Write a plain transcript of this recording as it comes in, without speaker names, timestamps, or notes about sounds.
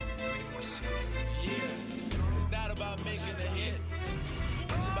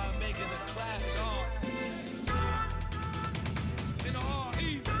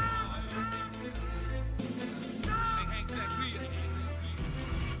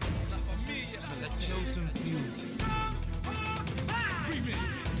chosen few.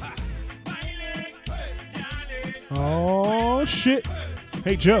 Oh shit!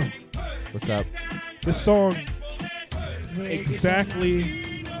 Hey Joe, What's up? this song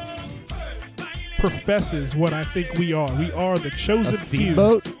exactly professes what I think we are. We are the chosen A few.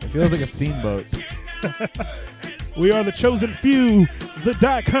 steamboat? It feels like a steamboat. We are the chosen few.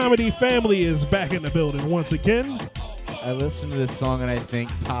 The .comedy family is back in the building once again. I listen to this song and I think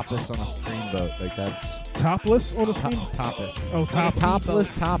topless on a steamboat. Like that's Topless on a steam. topless. Oh,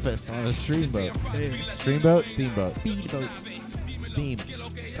 topless. Topless on a steamboat. Hey. Steamboat, steamboat, Speedboat. steam.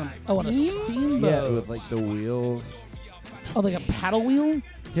 On a steamboat. Yeah, with like the wheels. Oh, like a paddle wheel?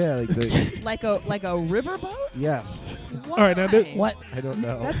 Yeah, like the Like a riverboat? yes. Why? All right, now What? I don't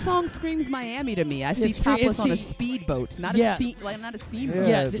know. That song screams Miami to me. I see It's topless on a it's- speedboat, not Yeah. not a steamboat.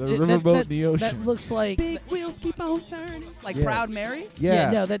 Yeah, the riverboat in the ocean. That looks like Big wheels keep on turning, like Yeah. Proud Mary.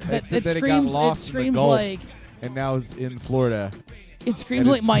 Yeah, no, that Except that screams. It got lost in the screams Gulf, like and now it's in Florida. it screams And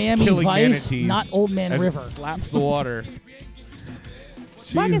like it's Miami killing Vice, manatees, not Old Man and River. It slaps the water.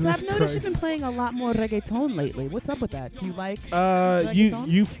 Marcus, Jesus I've noticed you've been Christ. playing a lot more reggaeton lately. What's up with that? Do you like? reggaeton?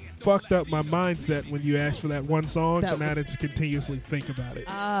 You fucked up my mindset when you asked for that one song, so That- now I just continuously think about it.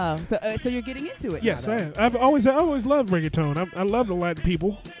 Oh, so you're getting into it. Yes, now, I though. am. I've always loved reggaeton. I love the Latin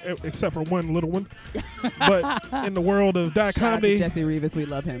people, except for one little one. But in the world of Shout out to comedy, Jesse Rivas, we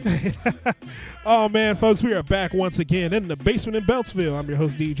love him. oh man, folks, we are back once again in the basement in Beltsville. I'm your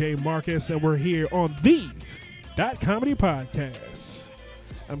host DJ Marcus, and we're here on the .comedy podcast.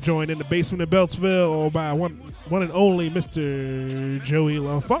 I'm joined in the basement in Beltsville by one and only Mr. Joey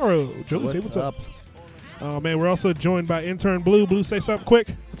LaFaro. Joey, say what's up? Oh man, we're also joined by intern Blue. Blue, say something quick.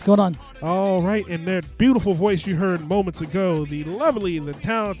 What's going on? All right, and that beautiful voice you heard moments ago, the lovely, the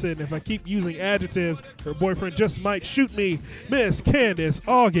talented, if I keep using adjectives, her boyfriend just might shoot me, Miss Kandyce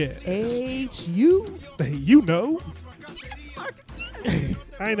August. H.U. You know.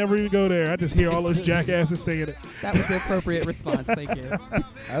 I ain't never even go there. I just hear all those jackasses saying it. That was the appropriate response. Thank you.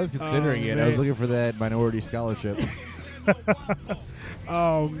 I was considering it. I man. was looking for that minority scholarship.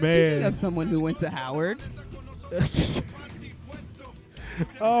 Oh, Speaking man. of someone who went to Howard,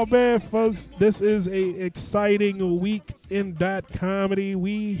 Oh, man, folks. This is a exciting week in .comedy.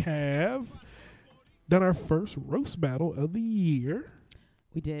 We have done our first roast battle of the year.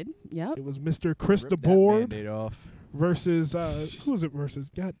 we did. Yep. It was Mr. Chris Rip that DeBoard Band-Aid off. versus who was it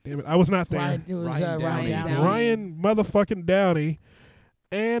versus? God damn it, I was not there. Ryan, it was Ryan Ryan Downey. Downey. Ryan motherfucking Downey,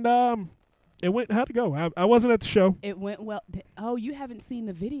 and it went. How'd it go? I wasn't at the show. It went well. Oh, you haven't seen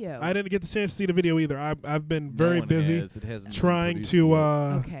the video. I didn't get the chance to see the video either. I've been very No one busy has. It hasn't been trying produced to yet.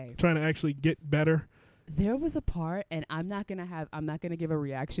 Okay. trying to actually get better. There was a part, and I'm not gonna give a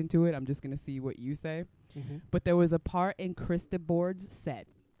reaction to it. I'm just gonna see what you say. But there was a part in Chris DeBoard's set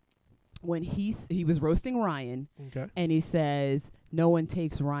when he was roasting Ryan, Okay. and he says, "No one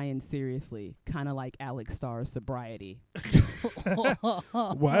takes Ryan seriously," kind of like Alex Starr's sobriety.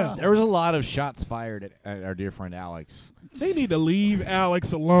 Wow. There was a lot of shots fired at our dear friend Alex. They need to leave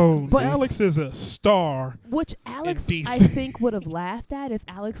Alex alone. But- Alex is a star. Which Alex, I Indecent. think, would have laughed at if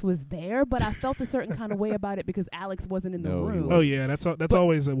Alex was there, but I felt a certain kind of way about it because Alex wasn't in the No, he room. wasn't. Oh yeah, that's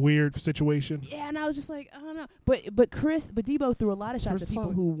always a weird situation. Yeah, and I was just like, I don't know. But Debo threw a lot of shots Chris at people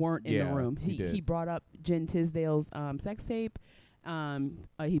thought- who weren't in Yeah, the room. he did. He brought up Jen Tisdale's sex tape.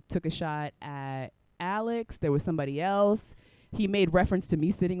 He took a shot at Alex. There was somebody else. He made reference to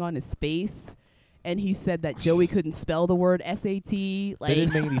me sitting on his face, and he said that Joey couldn't spell the word SAT. It Like,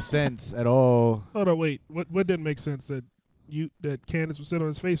 didn't make any sense at all. Oh no, wait. What didn't make sense that Candace was sitting on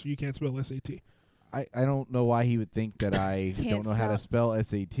his face, or you can't spell SAT? I don't know why he would think that I Can't don't know how to spell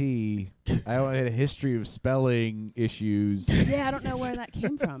SAT. I don't had a history of spelling issues. yeah, I don't know where that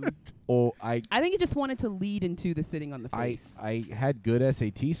came from. Or I I think he just wanted to lead into the sitting on the face. I had good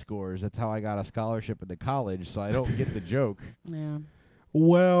SAT scores. That's how I got a scholarship into college, so I don't get the joke. Yeah.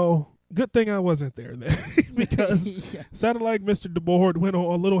 Well, good thing I wasn't there then, because Yeah. sounded like Mr. DeBoard went on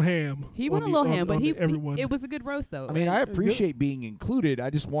a little ham. He went a on little the- ham, but on he everyone. it was a good roast though. I mean, And I appreciate being included. I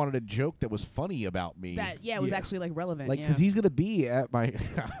just wanted a joke that was funny about me. that it was Yeah. actually like relevant. Like, yeah. because he's going to be at my,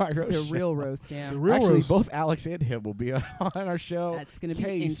 my roast the show. real roast, yeah. the real Actually, roast, both Alex and him will be on our show. That's going to be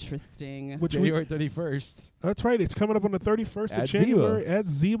Case. interesting. which we, January 31st. that's right. It's coming up on the 31st of At January Zeba. at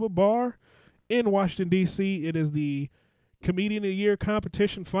Zeba Bar in Washington D.C. It is the Comedian of the Year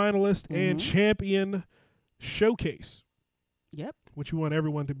competition finalist and champion showcase. Yep. which we want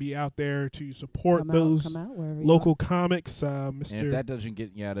everyone to be out there to support Come those out wherever local comics. And if Mr. that doesn't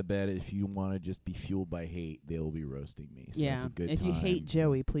get you out of bed, if you want to just be fueled by hate, they'll be roasting me. So Yeah. it's a good If you time. hate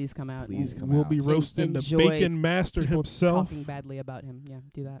Joey, please come out. Please and come We'll out. be roasting the Enjoy Bacon Master people himself. talking badly about him. Yeah,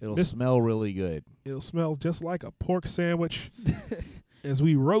 do that. It'll Miss- smell really good. It'll smell just like a pork sandwich as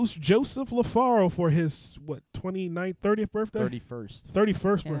we roast Joseph LaFaro for his, 29th, 30th birthday? 31st.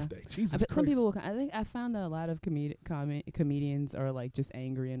 31st Yeah. birthday. Jesus But Christ. some people will. I think I found that a lot of comedians are like just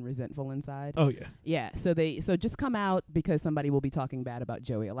angry and resentful inside. Oh, yeah. Yeah, so just come out because somebody will be talking bad about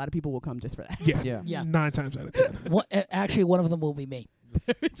Joey. A lot of people will come just for that. Yeah. Yeah. Yeah. 9 times out of 10. Actually, one of them will be me.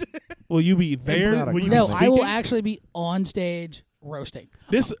 Will you be there? not a Will you No, be I will speaking? actually be on stage roasting.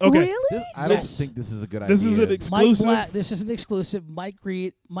 This okay. Really? I don't Yes. think this is a good This idea. is an Mike exclusive. Black. This is an exclusive. Mike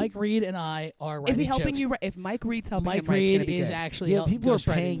Reed and I are writing Is he helping jokes. you? If Mike Reed's helping Mike him, write, it's Reed gonna be is good. actually Yeah, people are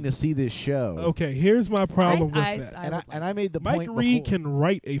ghostwriting. paying to see this show. Okay, here's my problem I with that. would like And I made the Mike point Reed before. can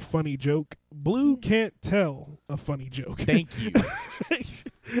write a funny joke. Blue can't tell a funny joke. Thank you.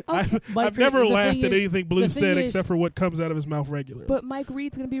 I've Mike never Reed- the laughed thing at is- anything Blue the said thing is- except for what comes out of his mouth regularly. But Mike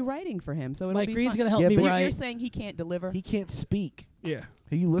Reed's going to be writing for him, so it'll Mike be Reed's fun. going to help Yeah, me but You're write. saying he can't deliver? He can't speak. yeah,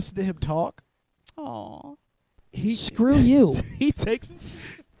 Have you listened to him talk? Aw. Screw you. he takes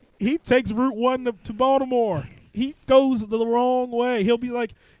Route 1 to Baltimore. He goes the wrong way. He'll be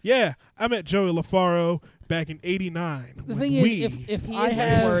like, "Yeah, I met Joey LaFaro back in '89." The thing is, if He I is very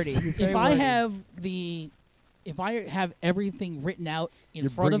have wordy. He's very if I wordy. if I have everything written out in You're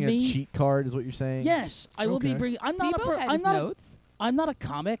front of bringing me, a cheat card, is what you're saying? yes, I will be Okay. bringing. I'm not Debo a. had I'm his not. notes. I'm not a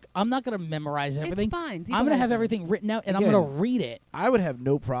comic. I'm not going to memorize everything. It's fine. Debo I'm going to has have notes. everything written out, and I'm Again, going to read it. I would have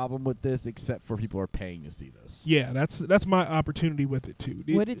no problem with this, except for people are paying to see this. yeah, that's my opportunity with it too.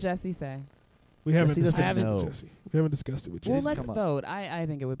 What did Jesse say? We haven't Jesse doesn't discussed it know. with Jesse. We haven't discussed it with Well, Jesse. let's come on. vote. I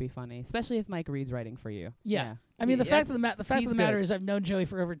think it would be funny, especially if Mike Reed's writing for you. Yeah. I mean, the fact of the He's matter good. is, I've known Joey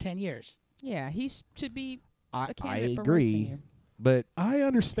for over 10 years. Yeah, he should be I a candidate for roasting agree, you. but I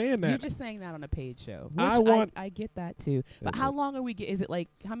understand You're that. just saying that on a paid show. Which I want- I get that too. But Is how it? long are we? Is it like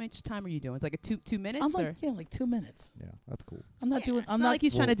how much time are you doing? It's like a two minutes. I'm or? like 2 minutes. yeah, that's cool. I'm not doing. It's I'm not not. like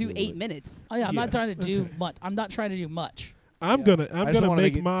he's trying to do We'll do 8 it. minutes. Oh yeah, I'm Yeah, not trying to do okay. much. I'm not trying to do much. I'm Yeah. gonna I just make wanna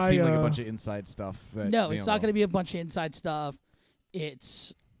make it my seem like a bunch of inside stuff. No, it's not going to be a bunch of inside stuff.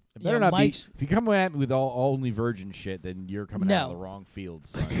 It's It better Yeah, not Mike's- be. If you come at me with all only virgin shit, then you're coming out of No. the wrong field.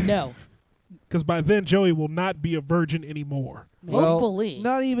 Son. no. because by then Joey will not be a virgin anymore. Well, Hopefully.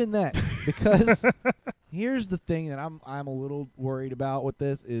 not even that, because here's the thing that I'm a little worried about with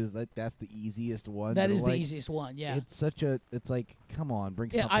this is that that's the easiest one. That but is the like, easiest one. Yeah. It's such a. It's like, come on, bring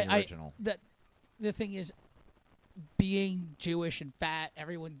Yeah, something I- original. That the thing is, being Jewish and fat,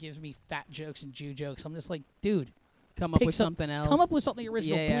 everyone gives me fat jokes and Jew jokes. I'm just like, dude, Come up pick with something else. come up with something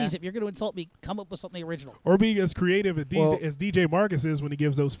original, Yeah, yeah. please. If you're going to insult me, come up with something original. Or be as creative as Well- DJ Marcus is when he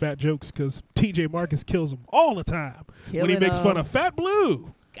gives those fat jokes, because DJ Marcus kills them all the time when he Killing makes fun 'em. of Fat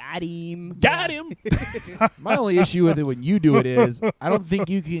Blue. Got him. Got him. My only issue with it when you do it is I don't think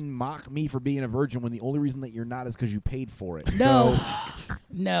you can mock me for being a virgin when the only reason that you're not is because you paid for it. No, So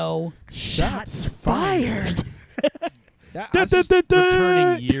no. Shots fired. that, Da, that's da, just da, da.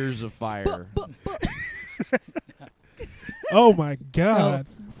 returning years of fire. Oh my God,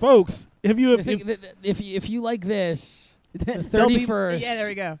 folks! Have you The thing, if you like this, the They'll be- 31st. Yeah, there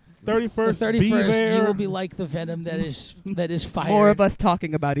we go. 31st? The Be 31st, there. you will be like the venom that is fired. More of us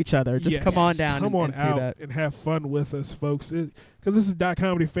talking about each other. Just Yes. come on down. Come on and see out that. and have fun with us, folks. Because this is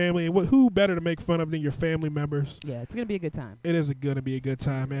 .comedy family, and who better to make fun of than your family members? Yeah, it's gonna be a good time. It is going to be a good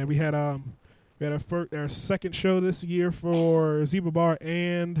time, man. We had our second show this year for Zebra Bar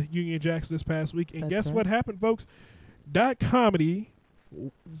and Union Jacks this past week, and That's guess right. what happened, folks? .comedy's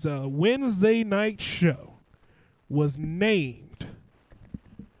Wednesday night show was named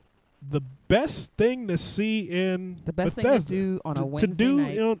the best thing to see in The best Bethesda. thing to do on a To Wednesday do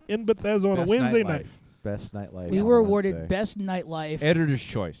night. in Bethesda on a Best Wednesday nightlife. night. Best nightlife. We on were a awarded Wednesday. Best Nightlife. Editor's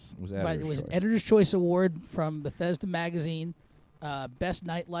choice. It was But editor's it was choice. Editor's Choice Award from Bethesda Magazine. Best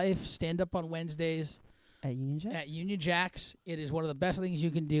Nightlife, stand up on Wednesdays At Union Jack. at Union Jacks. It is one of the best things you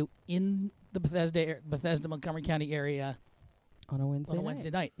can do in the Bethesda Montgomery County area on a Wednesday on a night. Wednesday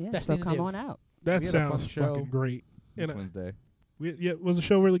night. Yeah, Best so thing to come do. on out. That We had a fun sounds show fucking great. this And, Wednesday. was the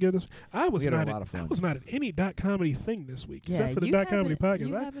show really good? I was We had a not. lot of fun. I was not at any .comedy thing this week Yeah, except for the you .comedy haven't- podcast.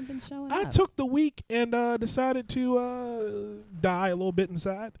 You I- haven't been showing I up. took the week and decided to die a little bit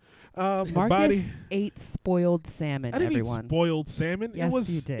inside. My Marcus body. ate spoiled salmon. I didn't everyone. eat spoiled salmon. Yes, it was.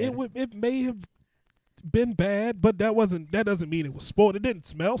 you did. It may have been bad, but that doesn't mean it was spoiled. It didn't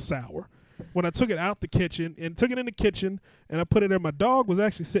smell sour. when I took it out the kitchen and took it in the kitchen and I put it there. My dog was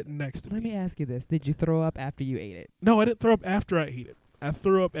actually sitting next to me. Let me ask you this: did you throw up after you ate it? No, I didn't throw up after I ate it. I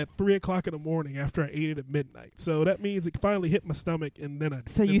threw up at 3:00 in the morning after I ate it at midnight. So that means it finally hit my stomach, and then I.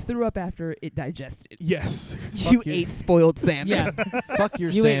 So you threw up after it digested. Yes. You ate spoiled salmon. Yeah. Fuck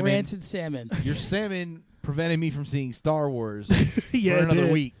your You ate salmon. rancid salmon. Your salmon prevented me from seeing Star Wars Yeah, for it another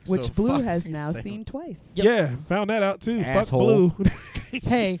did. week. Which so Blue fuck has your now salmon. seen twice. Yep. Yeah, found that out too. Asshole. Fuck Blue.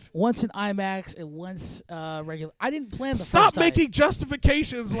 Hey, once in IMAX and once regular. I didn't plan the Stop first time. making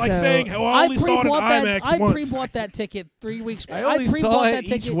justifications like So- saying, "Oh, I only saw it in IMAX I once." pre-bought that ticket 3 weeks. I only pre-bought saw that it each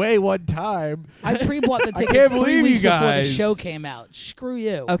ticket. way one time. I pre-bought the I ticket can't 3 believe weeks you before the guys. show came out. Screw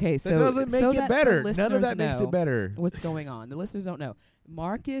you. Okay, so That doesn't make so it that better. the None of that listeners makes know it better. What's going on? The listeners don't know.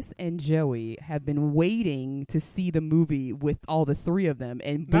 Marcus and Joey have been waiting to see the movie with all the three of them,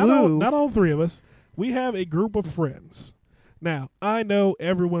 and Blue. Not all three of us. We have a group of friends. Now, I know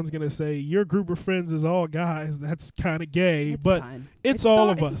everyone's going to say your group of friends is all guys. That's kind of gay, It's but fine. it's all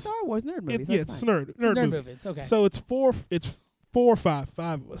of It's us. a Star Wars nerd movie. so Yeah, it's it's fine. nerd It's a nerd movie. movie. It's okay. So it's four or five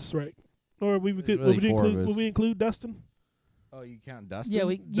of us, right? Or we would, Really four of us. would we include Dustin? Oh, you count Dustin? yeah,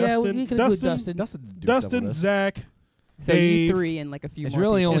 we Dustin- can include Dustin- Dustin. Dustin, Zach. So Dave. you three and like a few There's more.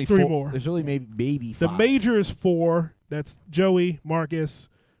 really people. only three four. more. There's really maybe The five. major is 4. That's Joey, Marcus,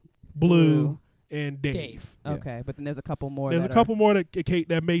 Blue, and Dave. Yeah. Okay, but then there's a couple more. There's a that couple more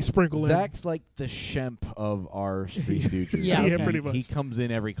that may sprinkle Zach's like the Shemp of our Three Stooges. Yeah, Yeah, okay. pretty much. He comes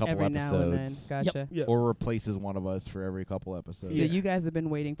in every are couple every now and then. episodes, Gotcha. Yeah. or replaces one of us for every couple episodes. So Yeah. you guys have been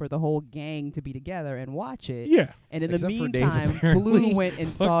waiting for the whole gang to be together and watch it. Yeah. And in the Except for Dave, meantime, apparently. Blue went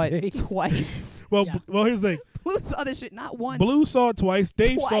and saw it Dave. twice. Well, Yeah. well, here's the thing. Blue saw this shit not once. Blue saw it twice.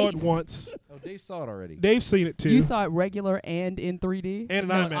 Dave saw it Twice. once. Oh, Dave saw it already. Dave's seen it too. You saw it regular and in 3D. and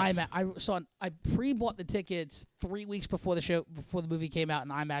No, an IMAX. I pre-bought the tickets 3 weeks before the movie came out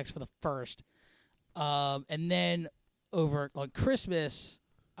in IMAX for the first, and then over on Christmas,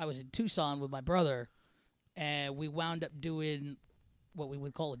 I was in Tucson with my brother, and we wound up doing what we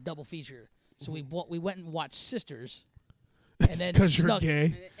would call a double feature. So we went and watched Sisters, and then Because you're snuck-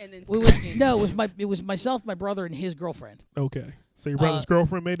 gay. And then it was myself, my brother, and his girlfriend. Okay. So your brother's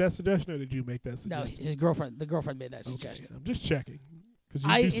girlfriend made that suggestion, or did you make that No, suggestion? his girlfriend. The girlfriend made that Okay. suggestion. I'm just checking. Because you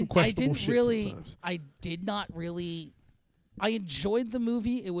I do some questionable didn't shit really. sometimes. I did not really. I enjoyed the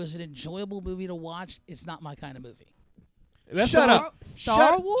movie. It was an enjoyable movie to watch. It's not my kind of movie. That's Shut not- up.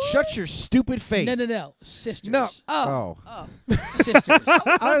 Star Wars? Shut your stupid face. No. Sisters. No. Oh. Sisters. I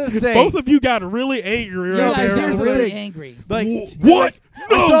was gonna say. Both of you got really angry You right guys there. got here's the really thing. angry. like, What?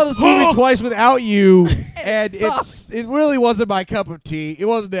 I saw this movie twice without you, and sucked. it really wasn't my cup of tea. It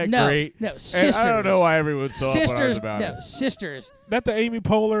wasn't that No. great. No. And Sisters. I don't know why everyone saw it when I was Sisters. about No. it. Sisters. That the Amy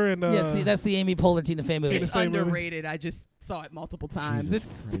Poehler and Yeah. That's the Amy Poehler Tina Fey movie. Tina It's Fey movie? underrated. I just saw it multiple times.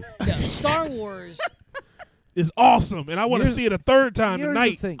 Jesus It's Christ. No. Star Wars. is awesome, and I want to Here's- see it a third time Here's the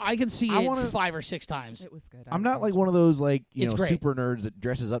tonight. thing. I can see I it wanna- 5 or 6 times. it was good. I'm not like one of those like It's great. super nerds that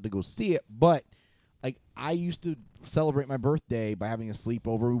dresses up to go see it, but like I used to celebrate my birthday by having a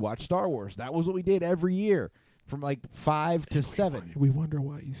sleepover. We watched Star Wars. That was what we did every year from like 5 to 7. We wonder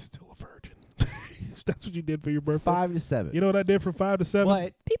why he's still a virgin. That's what you did for your birthday. 5 to 7. You know what I did from 5 to 7?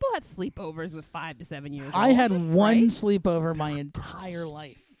 But People have sleepovers with 5 to 7 years. I old. had That's one right. sleepover my entire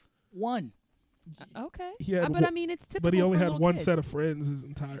life. One. Okay. He had But one- I mean, it's typical. But he only for had little one kids. set of friends his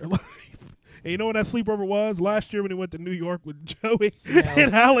entire life. And you know what that sleepover was? Last year when he went to New York with Joey No.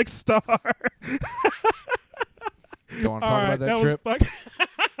 and Alex Starr. don't want to All talk right, about that trip. was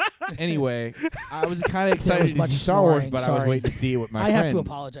fucking Anyway, I was kind of was excited to much see Star Wars, snoring, but I was sorry. waiting to see it with my I friends. have to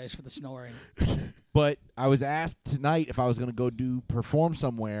apologize for the snoring. But I was asked tonight if I was going to go perform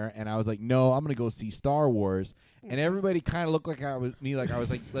somewhere, and I was like, no, I'm going to go see Star Wars. And everybody kind of looked like I was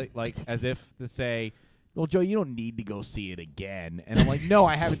like as if to say, well, Joe, you don't need to go see it again. And I'm like, no,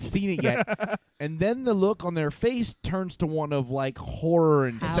 I haven't seen it yet. And then the look on their face turns to one of like horror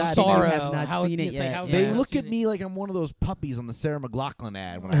and How sadness. do you Sorrow. have not How- seen it it's like yet? how- They Yeah. look Seen at it. me like I'm one of those puppies on the Sarah McLachlan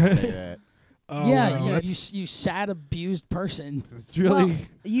ad when I say that. Oh, yeah, wow, you, that's- you sad, abused person. It's really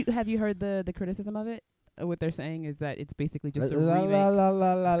Well, have you heard the criticism of it? What they're saying is that it's basically just a la remake. la la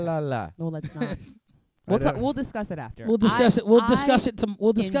la la la la. No, let's not. I don't- We'll discuss it after. We'll discuss it. We'll I discuss it.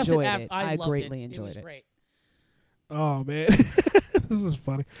 We'll discuss it enjoyed after. it. I I loved greatly it. enjoyed It was it. great. Oh, man. This is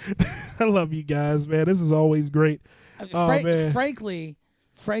funny. I love you guys, man. This is always great. I mean, Oh, man.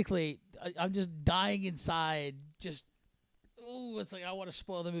 frankly, I'm just dying inside. Just, it's like I want to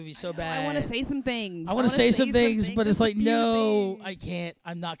spoil the movie so bad. I want to say some things. I want to say some things, but it's just a like, few no, things. I can't.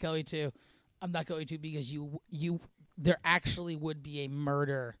 I'm not going to. I'm not going to because you there actually would be a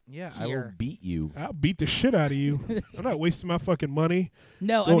murder. Yeah, I will here. beat you. I'll beat the shit out of you. I'm not wasting my fucking money.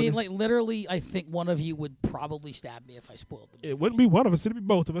 No, I Going- mean, like, literally, I think one of you would probably stab me if I spoiled the movie. It wouldn't be one of us. It'd be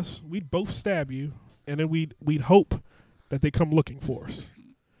both of us. We'd both stab you, and then we'd hope that they come looking for us.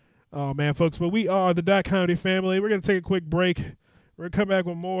 Oh, man, folks. But we are the .comedy family. We're going to take a quick break. We're going to come back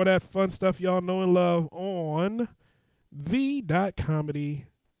with more of that fun stuff y'all know and love on the .comedy.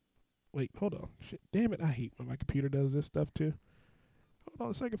 Wait, hold on. Shit, damn it. I hate when my computer does this stuff, too. Hold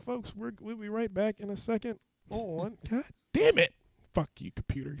on a second, folks. We'll be right back in a second on. God damn it. Fuck you,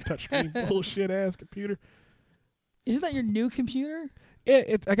 computer. Touchscreen bullshit-ass computer. Isn't that your new computer?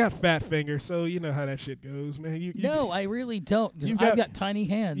 I got fat fingers, so you know how that shit goes, man. No, I really don't, because you I've got tiny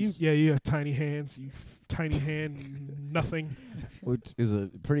hands. You have tiny hands. You tiny hand nothing. Which is a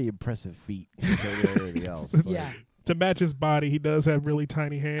pretty impressive feat compared to everything else. Yeah. To match his body, he does have really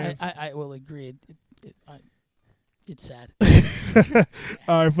tiny hands. I will agree. It's sad.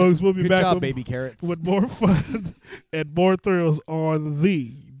 All right, folks, we'll be Good back job, with, baby carrots. with more fun and more thrills on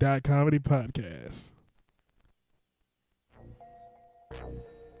the .comedy podcast.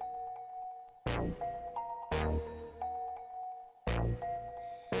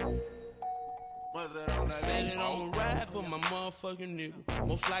 I'ma ride for my motherfucking nigga.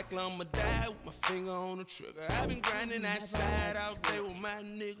 Most likely I'ma die with my finger on the trigger. I've been grinding that side out there with my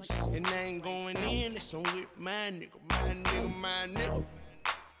niggas. And I ain't going in, that's on with my nigga. My nigga, my nigga.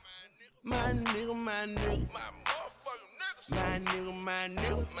 My nigga, my nigga. My motherfucking niggas. My nigga, my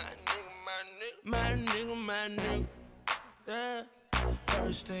nigga. My nigga, my nigga. My nigga, my nigga. Yeah.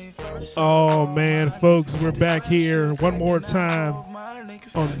 Oh, man, folks, we're back here one more time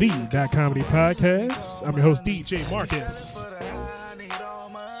on the .comedy podcast. I'm your host, DJ Marcus.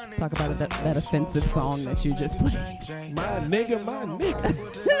 Let's talk about that offensive song that you just played. My nigga,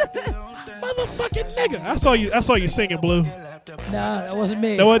 motherfucking nigga. I saw you singing, Blue. No, that wasn't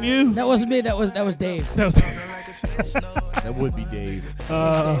me. That wasn't you? That wasn't me. That was Dave. That was That would be Dave.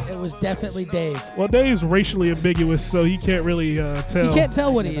 It was definitely Dave. well, Dave's racially ambiguous, so he can't really tell. You can't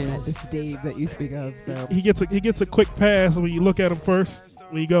tell what he Never met is. this Dave that you speak of. So He gets a quick pass when you look at him first.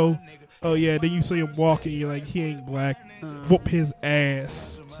 When you go, oh yeah, then you see him walking, you're like, he ain't black. Whoop his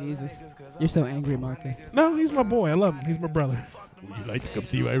ass. Jesus, you're so angry, Marcus. No, he's my boy. I love him. He's my brother. Would you like to come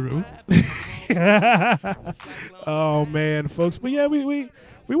see my room? Oh man, folks. But yeah, we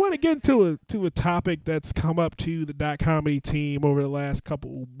want to get into a topic that's come up to the .comedy team over the last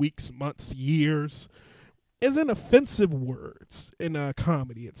couple weeks, months, years. Isn't offensive words in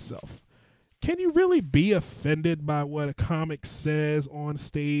comedy itself. Can you really be offended by what a comic says on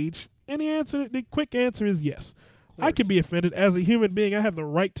stage? And the quick answer is yes. I can be offended. As a human being, I have the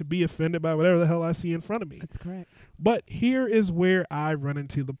right to be offended by whatever the hell I see in front of me. That's correct. But here is where I run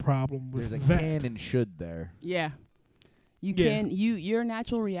into the problem with There's a that. can and should there. Yeah. You Yeah. can your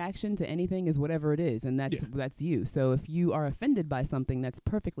natural reaction to anything is whatever it is, and that's you. So if you are offended by something, that's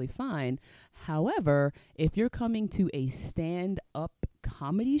perfectly fine. However, if you're coming to a stand-up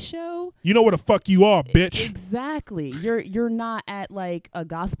comedy show, You know what the fuck you are, bitch. exactly. You're not at like a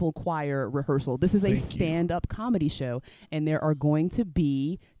gospel choir rehearsal. This is a Thank you. stand-up comedy show, and there are going to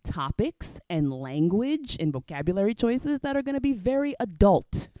be topics and language and vocabulary choices that are going to be very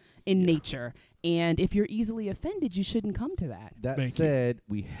adult in nature. And if you're easily offended, you shouldn't come to that. That Thank you. said,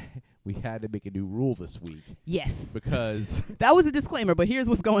 we had to make a new rule this week Yes. because That was a disclaimer, but here's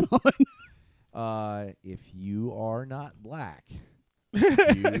what's going on. if you are not black,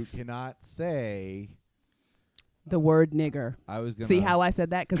 you cannot say. The word nigger. I was gonna See how I said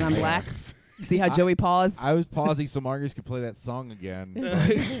that because I'm black? See how Joey paused? I was pausing so Marcus could play that song again.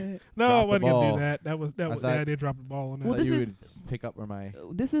 No, I Drop the wasn't gonna ball. do that. That was thought- I did drop the ball on that. Well, Thought this you is- would pick up where my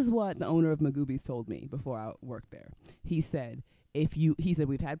This is what the owner of Magoobies told me before I worked there. He said,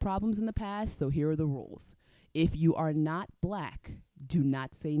 we've had problems in the past, so here are the rules. If you are not black, do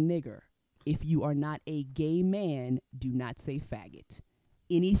not say nigger. If you are not a gay man, do not say faggot.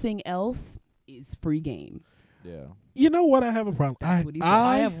 Anything else is free game. yeah. You know what? I have a problem. That's what he said.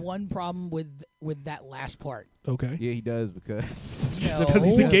 I have one problem with that last part. Okay. Yeah, he does because No. Because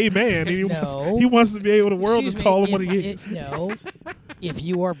he's a gay man. No. He wants to be able to world to Excuse tell me, him what he if- is. No. If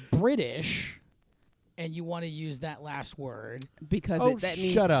you are British and you want to use that last word, Because Oh, that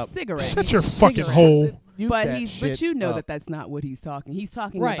means shut up. cigarette. Shut your Cigarette. fucking hole. But you know that's not what he's talking. He's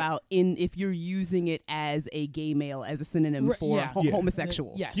talking Right. about if you're using it as a gay male as a synonym Right, for yeah. Yeah.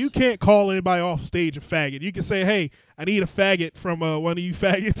 homosexual. yes. You can't call anybody off stage a faggot. You can say, "Hey, I need a faggot from one of you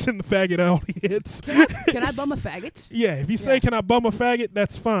faggots," and the faggot audience. Can I bum a faggot? Yeah, if you say, Yeah. "Can I bum a faggot?"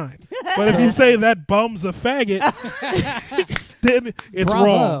 that's fine. But if you say that bum's a faggot, then it's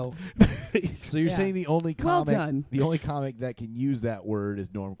wrong. Bravo. So you're Yeah. saying the only Well comic, done. the only comic that can use that word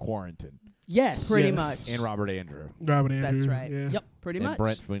is Norm Quaranton Yes. Pretty Yes. much. and Robert Andrew Robert Andrew. That's right. Yeah. Yep. Pretty and much.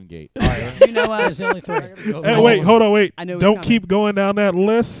 Brent Wingate. You know There's what? only 3. Hey, wait, hold on, wait. I knew it was Don't coming. keep going down that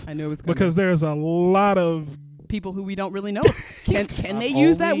list I knew it was coming. because there's a lot of. people who we don't really know. Can they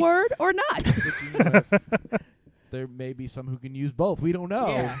use that Only- word or not? There may be some who can use both. We don't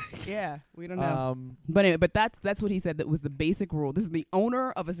know. Yeah, we don't know. Um, But anyway, but that's what he said. That was the basic rule. This is the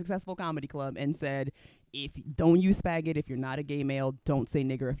owner of a successful comedy club, and said, if you don't use faggot if you're not a gay male, don't say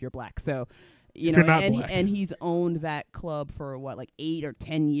nigger if you're black. So, you If know, you're not and black. and he's owned that club for what, like 8 or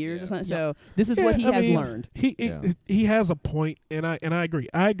 10 years Yeah. or something. Yep. So this is Yeah, what he I has mean, learned. He has a point, and I agree.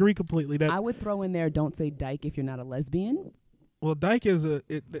 I agree completely that. I would throw in there, don't say dyke if you're not a lesbian. Well, dyke is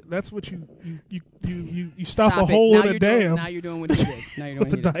that's what you stop a it. hole Now in a you're doing- dam Now you're doing what he did. Now you're doing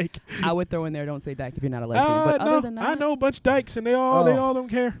with the what he did. dyke. I would throw in there, don't say dyke if you're not a lesbian. But No, other than that, I know a bunch of dykes, and they all don't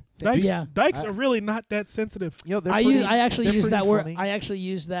care. Dykes, Yeah. dykes are really not that sensitive. you know, they're I pretty- actually they're used pretty that word. funny. I actually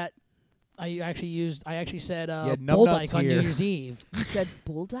used that. I actually said Numbnuts bull dyke on here. New Year's Eve. you said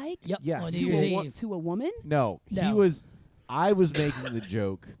bull dyke Yep. Yeah. On To New Year's to, Eve. to a woman. No, No. I was making the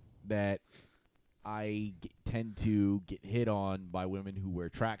joke that I tend to get hit on by women who wear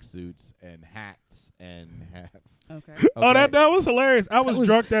tracksuits and hats and have. Okay. Oh, that was hilarious. I was was-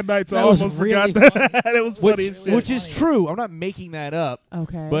 drunk that night, so that I was almost really forgot funny. that. It was funny. as shit. Which is true. I'm not making that up.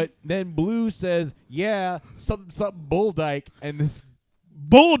 Okay. But then Blue says, "Yeah, some bull dyke," and this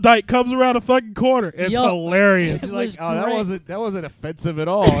Bull dyke comes around a fucking corner. It's Yup. hilarious. is It like, was "Oh, great. that wasn't offensive at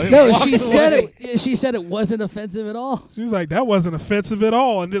all." It No, walks she said away. it. She said it wasn't offensive at all. She's like, that wasn't offensive at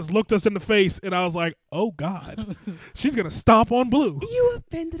all, and just looked us in the face, and I was like, oh God, she's gonna stomp on Blue. you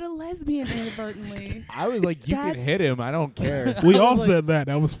offended a lesbian inadvertently. I was like, "You can That's- hit him. I don't care." We I all was like- said that.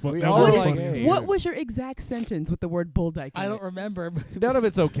 That was fun. We That all was were funny. like, hey. What was your exact sentence with the word bull dyke? I in don't it? remember. None of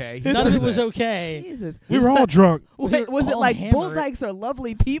it's okay. None of it was okay. Jesus. We were all drunk. Wait, was it all like bull hammered. dykes are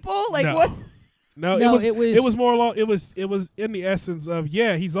lovely people? Like No. what? No, No, it was more along. It was in the essence of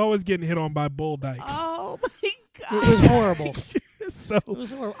he's always getting hit on by bull dykes. Oh my It god. was horrible. So It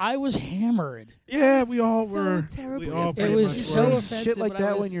was horrible. I was hammered. yeah, we all So were. terribly We all It pretty was much so were. offensive. Shit like but I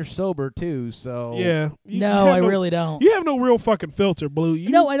that was- when you're sober too. So Yeah. You No, have I really don't. You have no real fucking filter, Blue.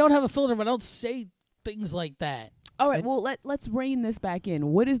 No, I don't have a filter, but I don't say things like that. All right, well let's rein this back in.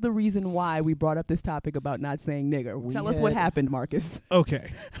 What is the reason why we brought up this topic about not saying nigger? We Tell us what had- happened, Marcus.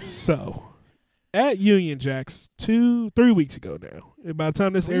 Okay, so at Union Jacks 2-3 weeks ago now. By the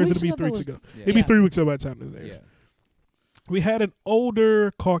time this 3 airs, weeks it'll be ago? 3 That weeks was- ago. Yeah. It'll be Yeah. 3 weeks ago by the time this airs. Yeah. We had an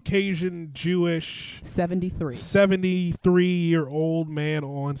older Caucasian Jewish 73. 73-year-old man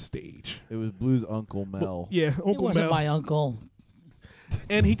on stage. It was Blue's Uncle Mel. Yeah, It Uncle wasn't Mel. my uncle.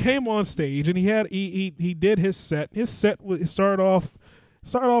 And he came on stage and he did his set. His set started off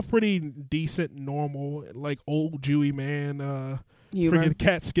pretty decent, normal, like old Jewy man, Humor. freaking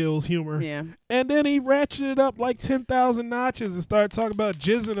Catskills humor. Yeah. And then he ratcheted it up like 10,000 notches and started talking about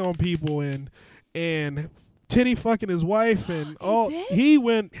jizzing on people and titty fucking his wife and all. did? He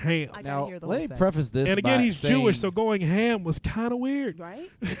went ham. I gotta Now, hear the let whole me set. preface this. And again, by he's saying, Jewish, so going ham was kind of weird. Right?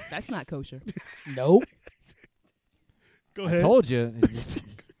 That's not kosher. Nope. Go I ahead. told you.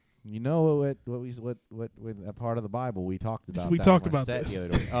 You know what a part of the Bible we talked about. We that talked on our about set this.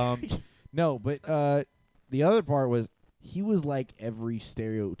 The other day. No, but the other part was he was like every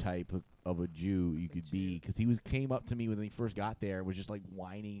stereotype of a Jew you could be, because came up to me when he first got there and was just like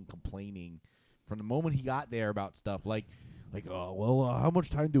whining and complaining from the moment he got there about stuff like oh well, how much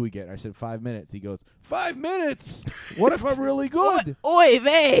time do we get? I said 5 minutes. He goes, 5 minutes. What if I'm really good? Oy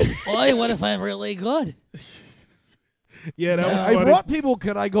vey. Boy, what if I'm really good? Yeah, that was I funny. brought people.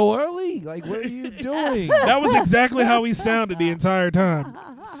 Can I go early? Like, what are you doing? That was exactly how he sounded the entire time.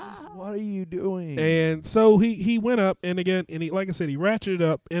 What are you doing? And so he went up, and again, and he, like I said, he ratcheted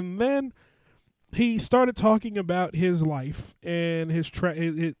up, and then he started talking about his life and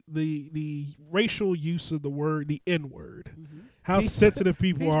the racial use of the word, the N-word, how He- sensitive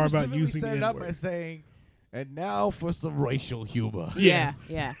people He are about specifically using set the it up by N-word. saying, and now for some racial humor. Yeah.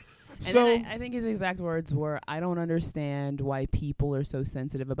 And So then I think his exact words were, "I don't understand why people are so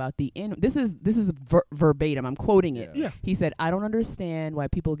sensitive about the N." This is verbatim. I'm quoting it. Yeah. He said, "I don't understand why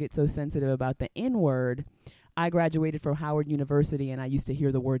people get so sensitive about the N word. I graduated from Howard University, and I used to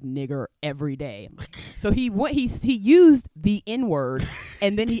hear the word nigger every day." So he used the N word,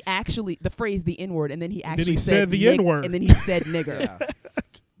 and then he actually the phrase the N word, and then he actually said the N-word. and then he said nigger. Yeah.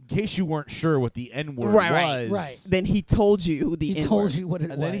 In case you weren't sure what the N-word Right. was. Right. Then he told you the He N-word. told you what it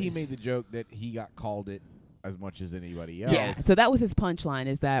And was. then he made the joke that he got called it as much as anybody else. Yeah. So that was his punchline,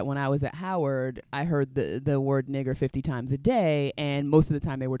 is that when I was at Howard, I heard the word nigger 50 times a day, and most of the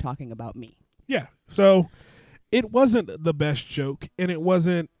time they were talking about me. Yeah. So it wasn't the best joke, and it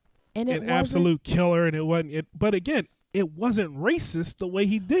wasn't an absolute killer, and it wasn't it. But again, it wasn't racist the way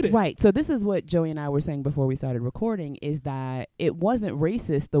he did it. Right. So this is what Joey and I were saying before we started recording, is that it wasn't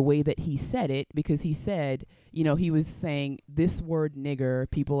racist the way that he said it, because he said, you know, he was saying this word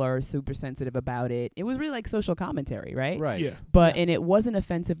nigger, people are super sensitive about it. It was really like social commentary, right? Right. Yeah. But and it wasn't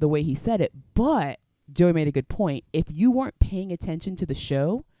offensive the way he said it. But Joey made a good point. If you weren't paying attention to the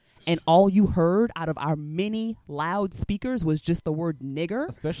show, and all you heard out of our mini loud speakers was just the word nigger.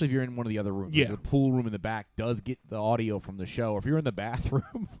 Especially if you're in one of the other rooms. Yeah. The pool room in the back does get the audio from the show. Or if you're in the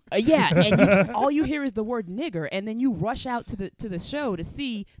bathroom. And all you hear is the word nigger, and then you rush out to the show to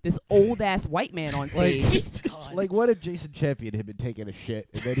see this old ass white man on stage. Like, what if Jason Champion had been taking a shit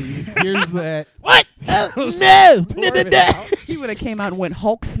and then he just hears that? What? No! He would have came out and went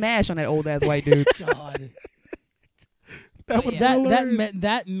Hulk smash on that old ass white dude. God. That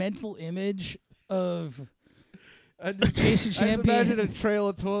That mental image of Jason I just Champion. imagine a trail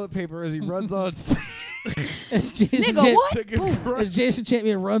of toilet paper as he runs on stage. As Jason Nigga, what? As Jason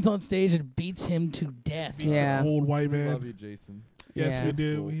Champion runs on stage and beats him to death. Yeah. old white man. Love you, Jason. Yes, Yeah. we That's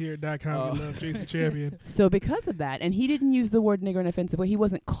do. cool. We here at .com. We love Jason Champion. So because of that, and he didn't use the word nigger in an offensive way, he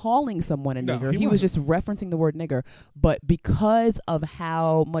wasn't calling someone a No, nigger. he He was just referencing the word nigger. But because of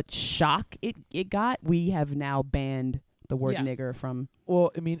how much shock it got, we have now banned the word Yeah. nigger from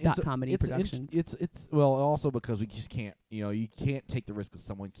Well, I mean, .comedy productions. It's well, also because we just can't, you can't take the risk of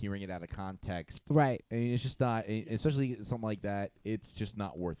someone hearing it out of context. right. I mean, it's just not, especially something like that. It's just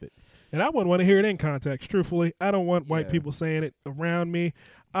not worth it. And I wouldn't want to hear it in context, truthfully. I don't want white Yeah. people saying it around me.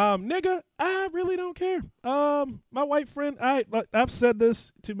 Nigga, I really don't care. My white friend, I've said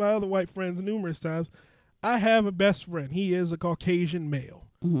this to my other white friends numerous times. I have a best friend. He is a Caucasian male.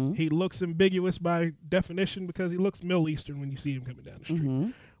 Mm-hmm. He looks ambiguous by definition because he looks Middle Eastern when you see him coming down the street. Mm-hmm.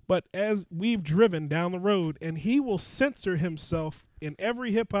 But as we've driven down the road, and he will censor himself in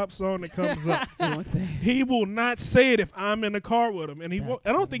every hip hop song that comes up. He won't say. He will not say it if I'm in the car with him, and I don't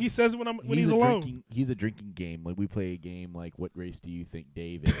funny. think he says it when he's alone. He's a drinking game. Like, we play a game like, what race do you think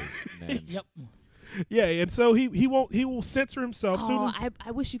Dave is? And then Yep. Yeah, and so he will censor himself. Soon Oh, as, I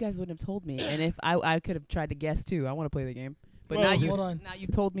wish you guys wouldn't have told me. And if I could have tried to guess too. I want to play the game. But Well, hold on. now you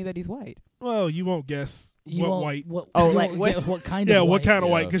told me that he's white. well, you won't guess You what won't- white. What, Oh, you like won't what- get what kind Yeah, of what white? kind of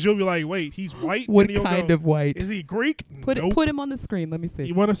Yeah. white? Because you'll be like, wait, he's white. What And you'll kind go, of white? Is he Greek? Put Nope. put him on the screen. Let me see.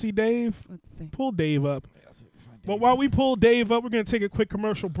 You want to see Dave? Let's see. Pull Dave up. Yeah, so find But Dave. while we pull Dave up, we're going to take a quick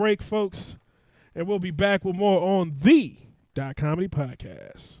commercial break, folks, and we'll be back with more on the .comedy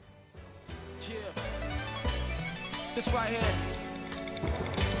podcast. Yeah. This right here.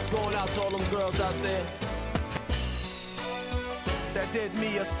 It's going out to all them girls out there that did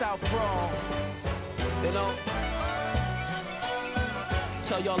me a south wrong. You know?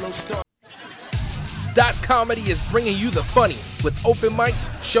 Tell y'all no story. .comedy is bringing you the funny with open mics,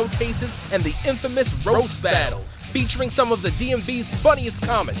 showcases, and the infamous roast battles, featuring some of the DMV's funniest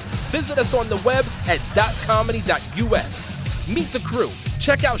comics. Visit us on the web at .comedy.us. Meet the crew,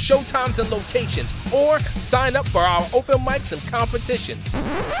 check out showtimes and locations, or sign up for our open mics and competitions.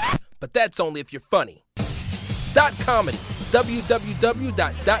 But that's only if you're funny. .comedy,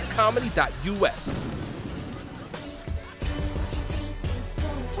 www.comedy.us.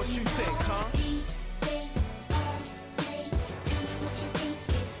 What you think, huh?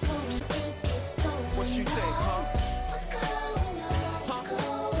 What you think, huh?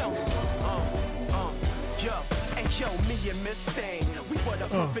 Tell me. Yo, me and Miss Thing, we were the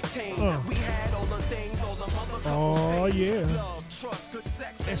perfect team. We had all the things, all the motherfuckers. Oh, yeah. Love, trust, good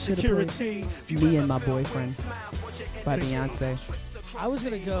sex, And should've security. Me and My Boyfriend by Beyonce. I was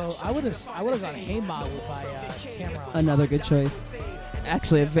gonna go. I would have gone Hey Ma by Cameron. Another good choice.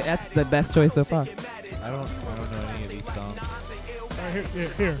 Actually, that's the best choice so far. I don't know any of these songs. All right,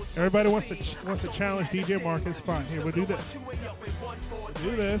 here. Everybody wants to challenge DJ Marcus. Fine. Here, we'll do this. We'll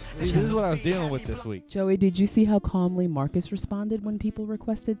do this. See, this is what I was dealing with this week. Joey, did you see how calmly Marcus responded when people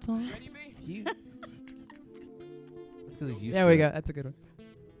requested songs? That's because he's used There to we it. go. That's a good one.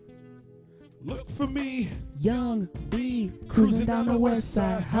 Look for me. Young B cruising down the West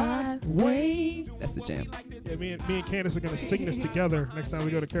Side Highway. That's the jam. Yeah, me and Kandyce are going to sing this together next time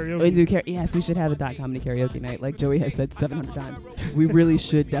we go to karaoke. We do yes, we should have a .comedy karaoke night, like Joey has said 700 times. We really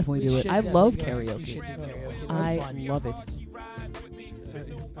should definitely do it. I love karaoke. I love it.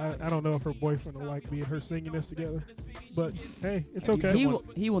 I don't know if her boyfriend will like me and her singing this together, but hey, it's okay.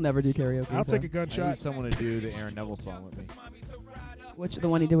 He will never do karaoke. I'll so. take a I need gunshot. someone to do the Aaron Neville song with me. Which the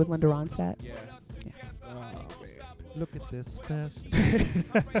one he did with Linda Ronstadt? Yeah. Look at this fest.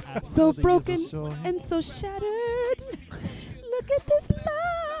 So broken and so shattered. Look at this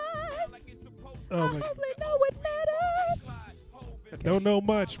life. Oh I my! hope they know what matters. I don't know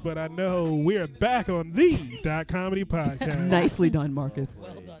much, but I know we're back on the .comedy podcast. Nicely done, Marcus.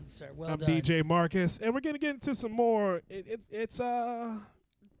 Well done, sir. Well I'm done. DJ Marcus, and we're gonna get into some more. It's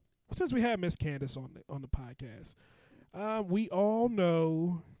since we had Miss Kandyce on the podcast, we all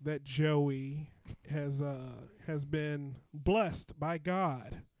know that Joey has been blessed by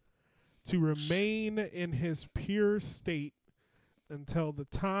God to remain in his pure state until the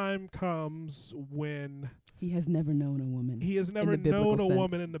time comes when He has never known a woman. he has never the biblical known a sense.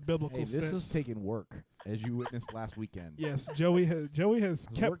 woman in the biblical Hey, sense. this is taking work, as you witnessed last weekend. Yes, Joey has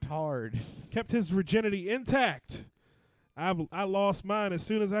Worked hard. kept his virginity intact. I lost mine as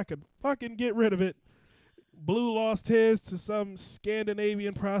soon as I could fucking get rid of it. Blue lost his to some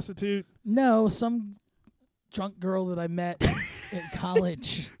Scandinavian prostitute. No, some drunk girl that I met in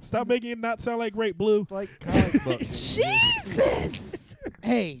college. Stop making it not sound like rape, Blue. Like comic books. Jesus!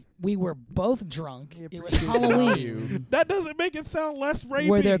 Hey, we were both drunk. We It was appreciate the Halloween. value. That doesn't make it sound less rapey.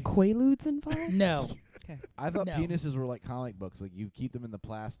 Were there Quaaludes involved? No. I thought No. penises were like comic books. Like you keep them in the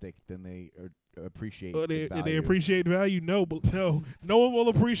plastic, then they appreciate. Oh, the they value. appreciate value? No, but no one will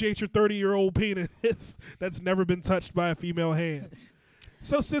appreciate your 30-year-old penis that's never been touched by a female hand.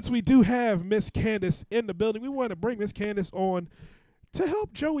 So since we do have Miss Kandyce in the building, we want to bring Miss Kandyce on to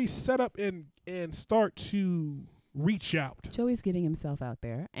help Joey set up and start to reach out. Joey's getting himself out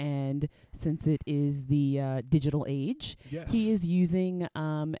there, and since it is the digital age, Yes. he is using,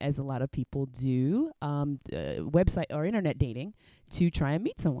 as a lot of people do, website or internet dating to try and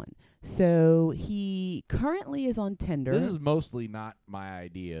meet someone. So he currently is on Tinder. This is mostly not my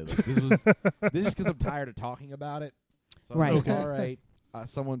idea. Like, this is because I'm tired of talking about it. So I'm Right. like, Okay. all right.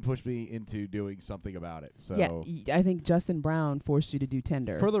 Someone pushed me into doing something about it. So Yeah, I think Justin Brown forced you to do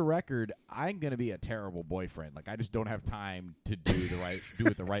Tinder. for the record, I'm gonna be a terrible boyfriend. Like I just don't have time to do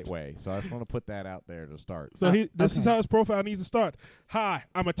it the right way. So I just want to put that out there to start. So this is okay. how his profile needs to start. Hi,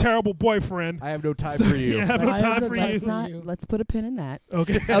 I'm a terrible boyfriend. I have no time So- for you. Yeah, I have no I have time no for time you. for Let's put a pin in that.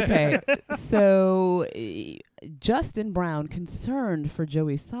 Okay. Okay, so Justin Brown, concerned for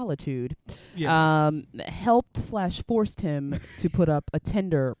Joey's solitude, Yes. helped/forced him to put up a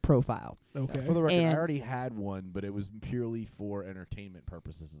Tinder profile. Okay. For the record, I And- already had one, but it was purely for entertainment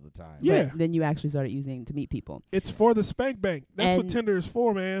purposes at the time. Yeah. But then you actually started using to meet people. It's for the spank bank. That's what And Tinder is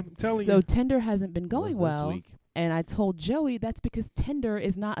for, man. I'm telling So you. Tinder hasn't been going Was this well. week. And I told Joey that's because Tinder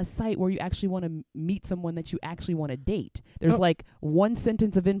is not a site where you actually want to meet someone that you actually want to date. There's No. like one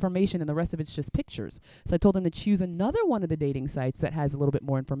sentence of information and the rest of it's just pictures. So I told him to choose another one of the dating sites that has a little bit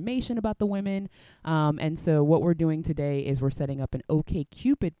more information about the women. And so what we're doing today is we're setting up an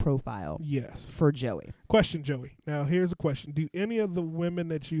OkCupid profile Yes. for Joey. Question, Joey. Now, here's a question. Do any of the women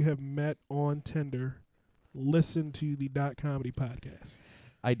that you have met on Tinder listen to the .comedy podcast?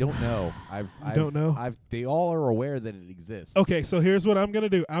 I don't know. don't know? They all are aware that it exists. Okay, so here's what I'm going to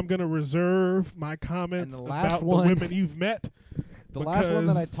do. I'm going to reserve my comments And the last about one- the women you've met. The last one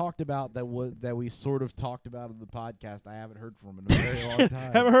that I because- talked about that we sort of talked about in the podcast, I haven't heard from in a very long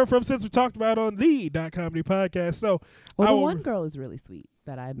time. Haven't heard from since we talked about on the .comedy podcast. So, Well, I the will- one girl is really sweet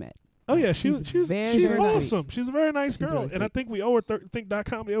that I met. oh yeah, she's very, she's very nice. awesome. She's a very nice She's girl, really and I sweet. think we owe her. Think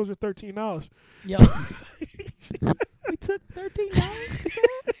 .comedy owes her $13. Yep. We took $13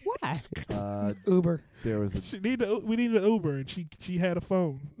 for that? Why? Uber. There was We needed an Uber, and she had a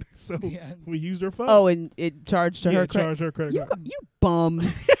phone, so Yeah. we used her phone. Oh, and it charged to yeah, her credit. charge her credit You, card. you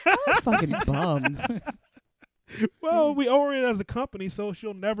bums. Oh, fucking bums. Well, we owe her it as a company, so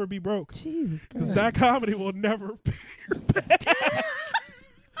she'll never be broke. Jesus Because Christ. .comedy will never pay her back.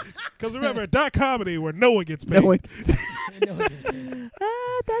 Because remember, .comedy where no one gets paid. No one. No, it's-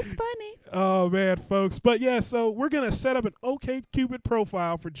 That's funny. Oh man, folks. But yeah, so we're gonna set up an OkCupid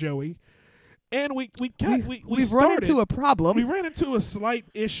profile for Joey, and we We've started. run into a problem. We ran into a slight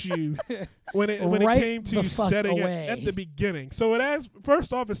issue when it Right came to the fuck setting it away. at the beginning. So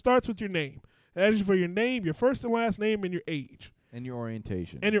first off, it starts with your name. It asks you for your name, your first and last name, and your age and your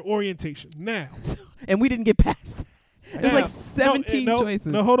orientation. and your orientation. Now, and we didn't get past that. There's now- like 17 no, choices.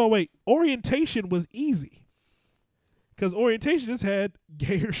 No, hold on, wait. Orientation was easy because orientation just had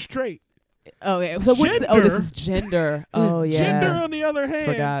gay or straight. Oh, yeah. So what's this Gender. is gender. Oh, yeah. Gender, on the other hand,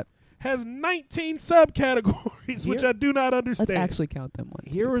 Forgot. has 19 subcategories, which Here- I do not understand. Let's actually count them. 1,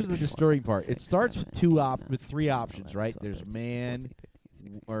 2, Here was 3, the 4, disturbing part. 5, It starts 6, with 7, 8, three 9, options, 10, right? 12, There's 13, man 14,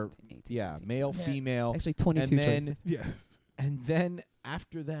 15, 16, or 17, 18, yeah, 19, male, 20. female, Actually, 22 and then choices. Yeah. and then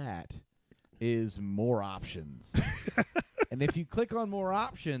after that is more options. And if you click on more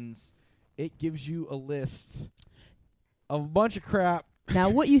options, it gives you a list a bunch of crap. Now,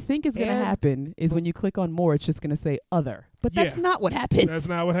 what you think is going to And- happen is when you click on more, it's just going to say other. But that's Yeah. not what happened. That's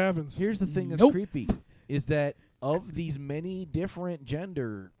not what happens. Here's the thing that's Nope. creepy is that of these many different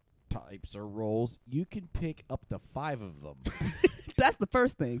gender types or roles, you can pick up to 5 of them. That's the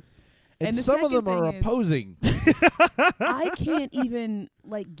first thing. And And the some of second them are thing is- opposing. I can't even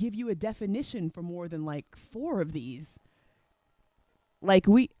like give you a definition for more than like 4 of these. Like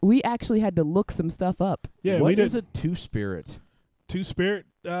we actually had to look some stuff up. Yeah, What we did. is a two-spirit? Two-spirit.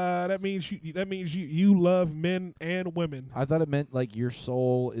 That means you love men and women. I thought it meant like your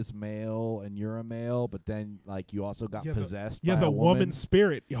soul is male and you're a male, but then like you also got Yeah, possessed Yeah, by the a woman. woman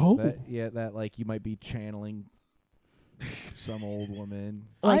spirit. Oh, That like you might be channeling some old woman.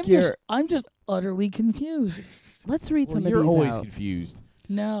 Like I'm just utterly confused. Let's read Well, some of you're these always out. confused.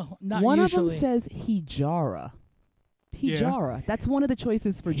 No, not One usually. of them says hijara. Hijara. That's one of the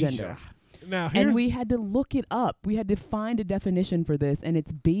choices for gender. now here's And we had to look it up. We had to find a definition for this, and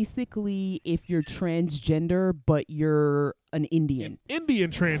it's basically if you're transgender but you're an Indian. an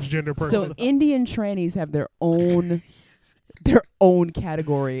Indian transgender person. So Indian trannies have their own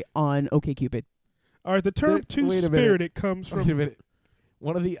category on OkCupid. All right, the term Wait a two-spirit, minute. it comes Wait a from. minute.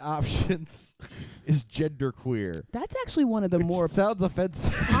 One of the options is genderqueer. That's actually one of the more Sounds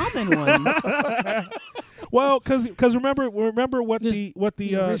offensive. common ones. Well, because remember what Just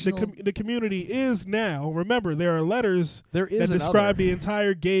the original- the community is now. Remember, there are letters There is that another. describe the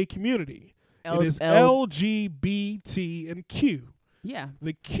entire gay community. It is LGBT and Q. Yeah.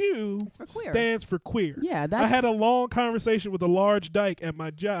 The Q It's for queer. stands for queer. Yeah, I that's. had a long conversation with a large dyke at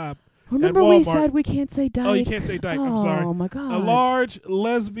my job. remember at we Walmart. said we can't say dyke. Oh, you can't say dyke. I'm sorry. Oh my god. A large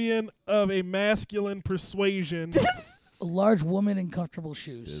lesbian of a masculine persuasion. a large woman in comfortable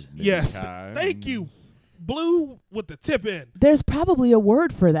shoes. Yes. Thank you. Blue with the tip in. There's probably a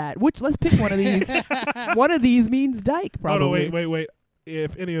word for that. Which let's pick one of these. One of these means dyke. Probably. Oh no, wait.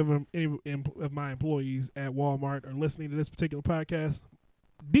 If any of my employees at Walmart are listening to this particular podcast,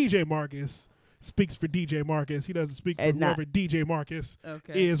 DJ Marcus speaks for DJ Marcus. He doesn't speak for And not- whoever DJ Marcus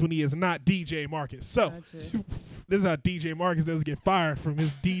Okay. is when he is not DJ Marcus. So Gotcha. this is how DJ Marcus doesn't get fired from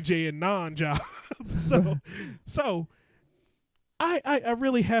his DJ and non-job. so I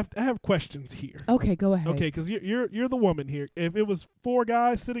really have questions here. Okay, go ahead. Okay, because you're the woman here. If it was 4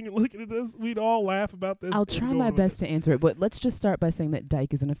 guys sitting and looking at this, we'd all laugh about this. I'll and try go my on with best it. to answer it, but let's just start by saying that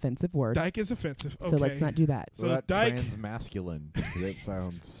dyke is an offensive word. Dyke is offensive. Okay. So let's not do that. So What about dyke. transmasculine? That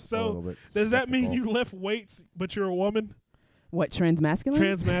sounds So, a little bit Does that mean skeptical. you lift weights, but you're a woman? What, transmasculine?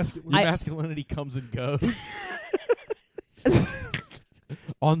 Transmasculine. Your I- masculinity comes and goes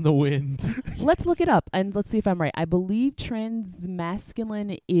on the wind. Let's look it up and let's see if I'm right. I believe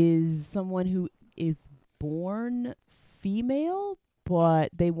transmasculine is someone who is born female, but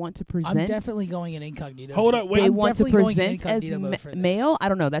they want to present. I'm definitely going in incognito. Hold up, wait. They I'm want to definitely going in present as incognito mode for this. male. I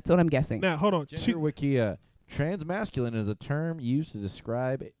don't know. That's what I'm guessing. Now, hold on. Gender Wikia. Transmasculine is a term used to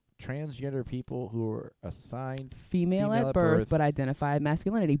describe transgender people who are assigned. Female female at at birth, birth. but identify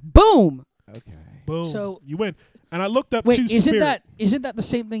masculinity. Boom. Okay. Boom. So- you win. And I looked up Wait, two isn't spirit. that the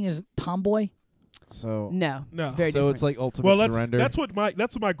same thing as tomboy? So No. No. Very so different. it's like ultimate Well, surrender. that's what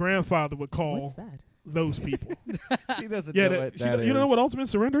my grandfather would call What's that? those people. She doesn't Yeah, know what you that know is. what ultimate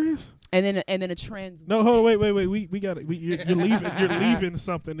surrender is? And then a trans. No, hold on, wait. We got it. You're leaving. You're leaving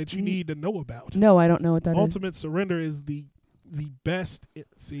something that you need to know about. No, I don't know what that is. Ultimate surrender is the best.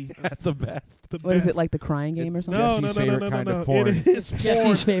 At the best. the What best. is it, like the crying game or It's something? No, Jesse's no, no, no, favorite no, kind no. of porn. It is Jesse's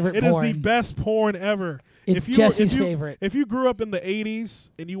porn. favorite It is porn. the best porn ever. It's If you- Jesse's if you- favorite. If you grew up in the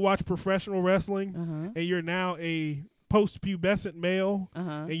 80s and you watch professional wrestling Uh-huh. and you're now a post-pubescent male Uh-huh.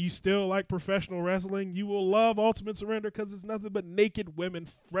 and you still like professional wrestling, you will love Ultimate Surrender because it's nothing but naked women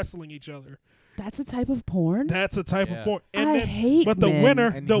wrestling each other. That's a type of porn? That's a type of Yeah. porn. I hate but the men. winner,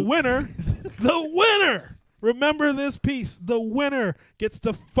 And the who- winner. Remember this piece. The winner gets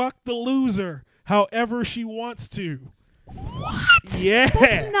to fuck the loser however she wants to. What? Yeah.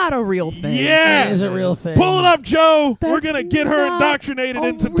 That's not a real thing. Yeah. It is a real thing. Pull it up, Joe. We're That's gonna get her not indoctrinated a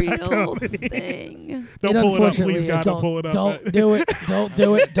into real comedy. thing. Don't It pull it up, unfortunately please, is. God. Don't pull it up. Don't do it. Don't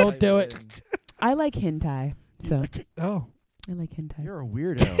do it. Don't do it. I like hentai, so Oh, I like hentai. You're a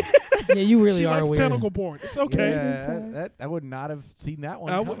weirdo. Yeah, you really she are likes weird. tentacle porn. It's okay. Yeah, that I would not have seen that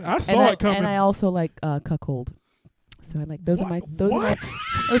one. coming. I saw it coming. And I also like cuckold. So I like those are my What? those What?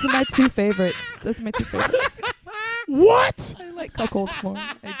 are my two favorites. Those are my two favorites. What? I like cuckold porn.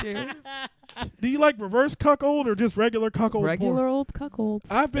 I do. Do you like reverse cuckold or just regular cuckold Regular porn? old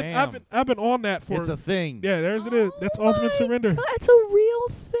cuckolds. I've been on that for. It's a thing. Yeah, there's it is. That's Ultimate Surrender. God, it's a real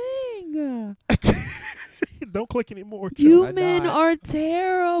thing. Don't click anymore. Joe. Men are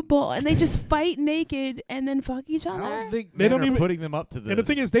terrible, and they just fight naked and then fuck each I other. don't think They men don't are even- putting them up to this. And the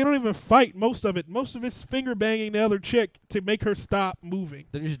thing is, they don't even fight most of it. Most of it's finger banging the other chick to make her stop moving.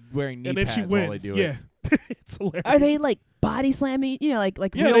 they're just wearing knee And then pads she while they wins. do Yeah. it. It's hilarious. Are they like body slamming?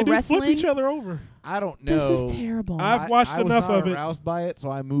 Like Yeah, real they do wrestling? flip each other over. I don't know. This is terrible. I've watched I enough was not of it. aroused by it,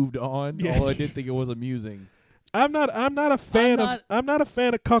 so I moved on. Yeah. Although I did think it was amusing. I'm not a fan I'm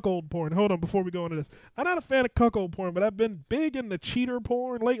of cuckold porn. Hold on, before we go into this. I'm not a fan of cuckold porn, but I've been big into cheater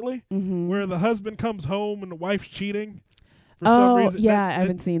porn lately, where the husband comes home and the wife's cheating. For some reason. yeah, I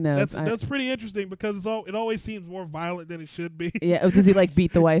haven't seen those. That's pretty interesting because it always seems more violent than it should be. Yeah, does he like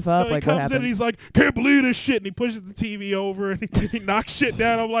beat the wife up? He Like what comes in and happens? he's like, "Can't believe this shit," and he pushes the TV over and he knocks shit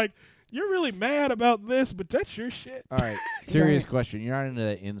down. I'm like, "You're really mad about this, but that's your shit." All right, serious question. You're not into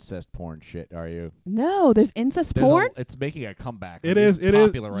that incest porn shit, are you? No, there's incest There's porn. it's making a comeback. It Like, is- It's it is.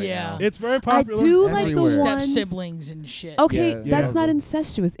 popular right Yeah. now. It's very popular. I do like the Everywhere. Step ones. siblings and shit. Okay, Yeah. that's not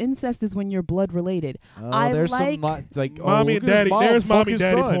incestuous. Incest is when you're blood related. Oh, I there's like- some like Mommy look and at his daddy. mom There's fuck mommy his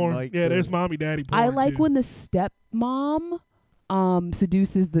daddy son. porn. Like, Yeah, there's mommy daddy porn. I like too. when the stepmom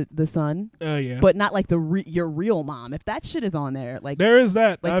seduces the son, yeah. but not like your real mom. If that shit is on there, like There is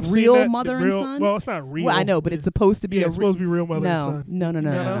that. Like I've seen real that, mother and real, son? Well, it's not real. well, I know, but it's supposed to be yeah, a it's supposed to be real mother and no, son.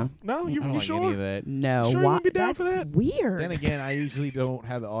 no. No, I you don't like sure? any of that. No, Sure you why? would be down That's for that? weird. Then again, I usually don't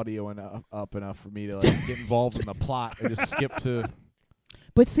have the audio up enough for me to like get involved in the plot. I just skip to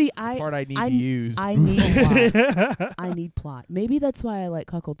but see, the part I need to use. I need plot. I need plot. Maybe that's why I like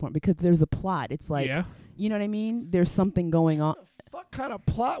cuckold porn, because there's a plot. It's like, yeah. you know what I mean? There's something going on. What kind of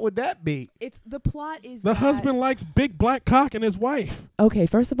plot would that be? It's the plot is The that- husband likes big black cock and his wife. Okay,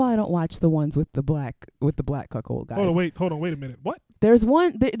 first of all, I don't watch the ones with the black cuckold guys. Hold on, wait a minute. What There's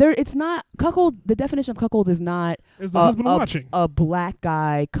one there. It's not cuckold. The definition of cuckold is not is the husband watching? a black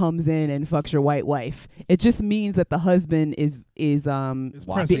guy comes in and fucks your white wife. It just means that the husband is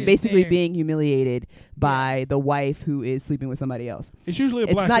present. basically There. being humiliated by the wife who is sleeping with somebody else. It's usually a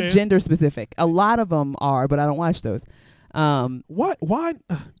It's black not man. gender specific. A lot of them are, but I don't watch those. What? Why?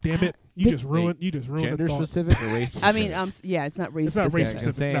 Damn it! You just ruined Gender the thought. specific or race specific? I mean, yeah, it's not race. It's not race Yeah, I'm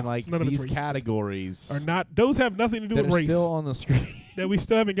specific. saying No, like none of it's these race categories Are not. Those have nothing to do that with are race still on the screen. that we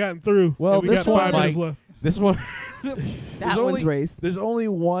still haven't gotten through. Well, and we this got one, 5 minutes like- left. This one, That one's race. There's only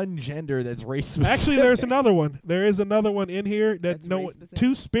one gender that's race specific. Actually, there's another one. There is another one in here that That's race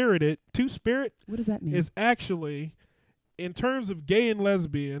specific? Two Spirit What does that mean? is actually, in terms of gay and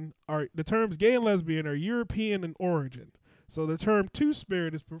lesbian, the terms gay and lesbian are European in origin. So the term Two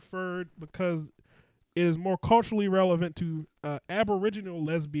Spirit is preferred because it is more culturally relevant to Aboriginal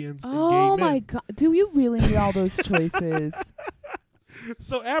lesbians and oh gay men. my god! Do you really need all those choices?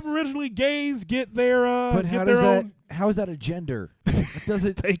 So Aboriginally gays get their But get how their does own. how is that a gender? It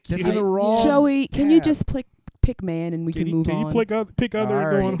doesn't. Thank That's you. in the wrong. Joey, can you tab. just pick man and we can move Can on? you pick I other?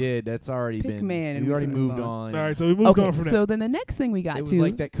 already Going? did. That's already Pick been. man and we already we can moved move on. All right, so we moved Okay, on from so then the next thing we got It was to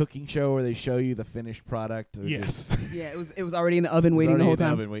like that cooking show where they show you the finished product. yes. yeah, it was already in the oven waiting the whole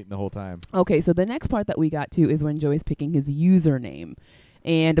time. Waiting the whole time. Okay, so the next part that we got to is when Joey's picking his username.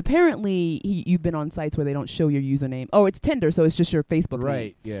 And apparently you've been on sites where they don't show your username. Oh, it's Tinder, so it's just your Facebook name.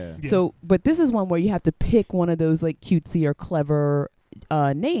 Right. Yeah. Yeah. So, but this is one where you have to pick one of those like cutesy or clever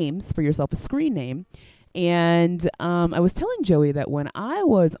names for yourself, a screen name. And I was telling Joey that when I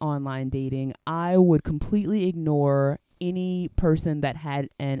was online dating, I would completely ignore any person that had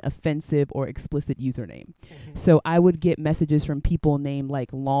an offensive or explicit username. So I would get messages from people named like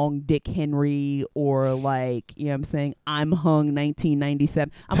Long Dick Henry or like, you know what I'm saying, I'm hung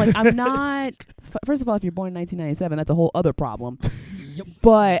 1997. I'm like, I'm not, first of all, if you're born in 1997, that's a whole other problem. Yep.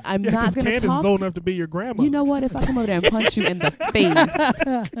 But I'm Yeah, not 'cause going to Candace talk is old to enough to be your grandma. you know what? If I come over there and punch you in the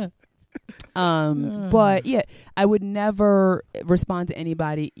face. But yeah, I would never respond to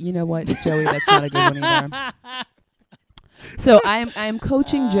anybody. You know what, Joey? That's not a good one either. So I'm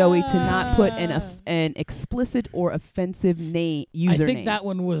coaching Joey to not put an explicit or offensive username. I think that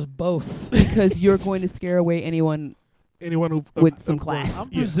one was both. because you're going to scare away anyone Anyone who with some of course. class. I'm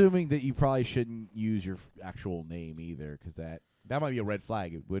presuming that you probably shouldn't use your actual name either, because that might be a red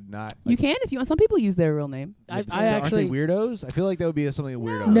flag. It would not. You can if you want. Some people use their real name. I Aren't actually they weirdos? I feel like that would be something a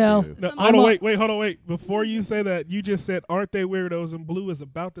weirdo No. would do. No, Some- hold I'm on, a- hold on, wait. Before you say that, you just said, "Aren't they weirdos?" And Blue is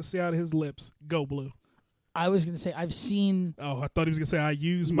about to say out of his lips, "Go Blue." I was gonna say I've seen. Oh, I thought he was gonna say, "I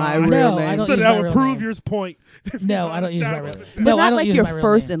use My my." real No, name. I don't So use that my would real prove name. your point. No, I don't use my real. But But No, I not don't like use your my real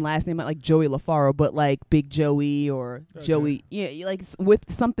first name. and last name, like Joey LaFaro, but like Big Joey or Okay. Joey. Yeah, like with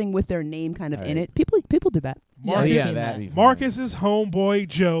something with their name kind of in Right. it. People did that. Yeah, Oh, I've yeah, seen that'd that. be fine. Marcus's homeboy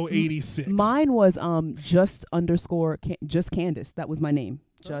Joe 86. Mine was just Candace. That was my name.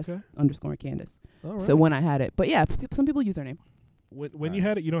 Just Okay. underscore Candace. All right. So when I had it, but yeah, some people use their name. When you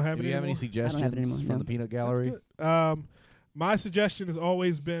had it, you don't have Do it you have anymore? any suggestions I don't have it anymore, from no. the Peanut That's Gallery? good. My suggestion has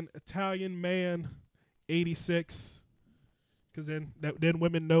always been Italian Man 86. Because then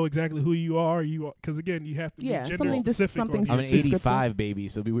women know exactly who you are. Because again, you have to be gender specific. something on I'm an your- 85 baby,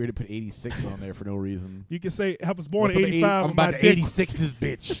 so it'd be weird to put 86 on there for no reason. You can say I was born What's in up at 85. I'm on my about to dick. 86 this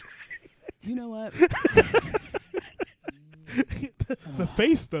bitch. You know what? The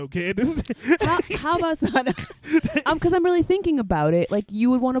face though, kid. This is How about because I'm really thinking about it. Like you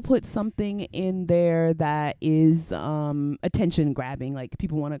would want to put something in there that is attention grabbing. Like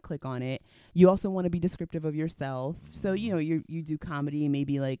people want to click on it. You also want to be descriptive of yourself. So you do comedy,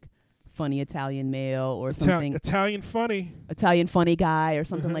 maybe like funny Italian male or something. Italian funny. Italian funny guy or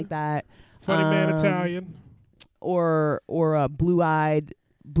something like that. Funny man Italian. Or a blue-eyed.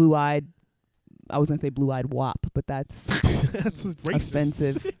 I was gonna say blue-eyed wop, but that's That's racist.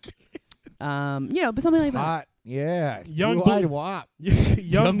 offensive. But something like that. Hot. Yeah. Young Blue-eyed blue- wop.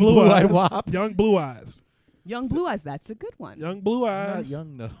 young blue eyes. wop. Young blue eyes. Young blue eyes. That's a good one. Young blue I'm not eyes.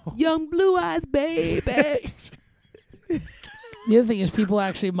 young, no. Young blue eyes, baby. The other thing is people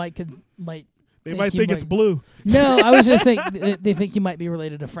actually might They might think it's blue. No, I was just thinking they think you might be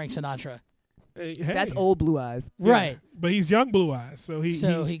related to Frank Sinatra. Hey, That's old blue eyes. yeah. Right. But he's young blue eyes, so he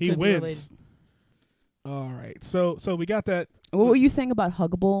could be wins. related. All right. So we got that. What were you saying about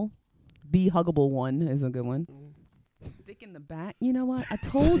huggable? The huggable one is a good one. Dick in the back. You know what? I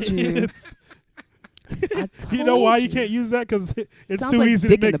told you. You know why you can't use that? Because it's Sounds too like easy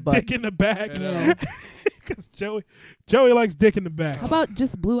to dick in mix the butt. dick in the back. Yeah. Because Joey likes dick in the back. How about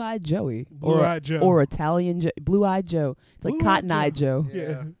just blue-eyed Joey? Blue-eyed Joe. Or Italian blue-eyed Joe. It's like Blue-eyed cotton-eyed Joe.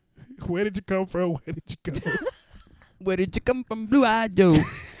 Yeah. Where did you come from? Where did you go? Where did you come from, blue-eyed Joe?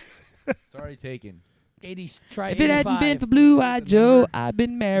 It's already taken. 80s, try If it 85. hadn't been for blue-eyed Joe, I'd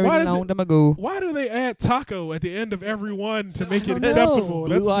been married Why a does long time ago. Why do they add taco at the end of every one to make it don't know. acceptable?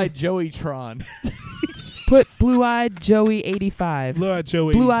 Blue-eyed Joey Tron. Put blue-eyed Joey 85. Blue-eyed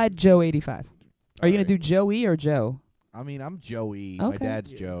Joey. Blue-eyed Joe 85. Are you going Alright. to do Joey or Joe? I mean, I'm Joey. My Okay.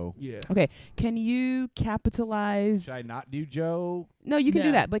 dad's Yeah. Joe. Yeah. Okay. Can you capitalize? Should I not do Joe? No, you can do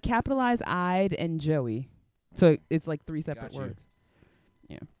No. that, but capitalize "I'd" and Joey. So it's like three separate Gotcha. words.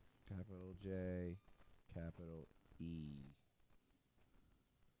 Capital J, capital E.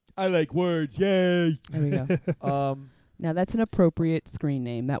 I like words. Yay. There we go. Now that's an appropriate screen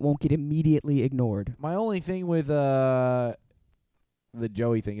name that won't get immediately ignored. My only thing with the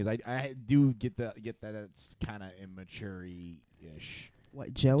Joey thing is I do get that it's kind of immature-ish.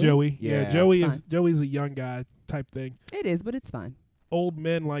 What, Joey? Joey. Yeah. Joey's a young guy type thing. It is, but it's fine. Old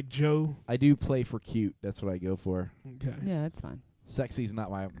men like Joe. I do play for cute. That's what I go for. Okay. Yeah, it's fine. Sexy's not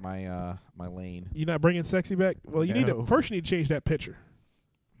my lane. You not bringing sexy back? Well, you need to No. first. You need to change that picture.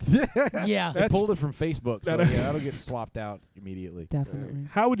 Yeah. I pulled it from Facebook, so That- yeah, that'll get swapped out immediately. Definitely.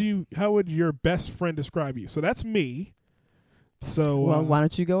 How would your best friend describe you? So that's me. So Well, why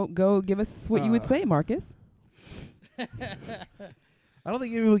don't you go give us what you would say, Marcus? I don't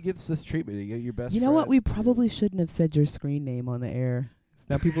think anyone gets this treatment. You get your best. You know what? friend. We probably shouldn't have said your screen name on the air. So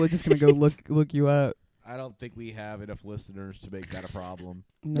now people are just gonna go look you up. I don't think we have enough listeners to make that a problem.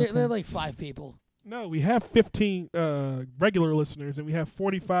 They're like 5 people. No, we have 15 regular listeners, and we have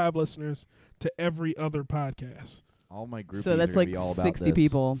 45 listeners to every other podcast. All my groupies So that's are gonna like be all about 60 this.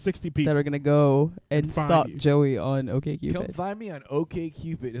 people 60 people. that are gonna go and find stalk you. Joey on Come OkCupid. find me on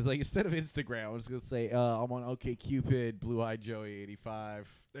OkCupid. It's like instead of Instagram, I'm just gonna say I'm on OkCupid, Blue-eyed Joey 85.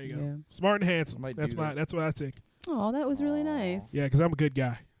 There you go. Yeah. Smart and handsome. Might That's do that. That's what I think. Oh, that was really Aw. nice. Yeah, because I'm a good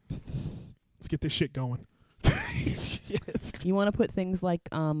guy. Let's get this shit going. Shit. You want to put things like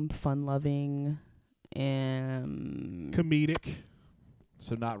fun loving and Comedic,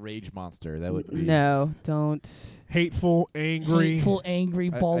 So not Rage Monster. That would be no, don't. hateful, angry. Hateful, angry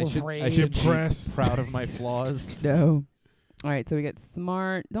ball I of should, rage. I should be Depressed. proud of my flaws. No. All right, so we got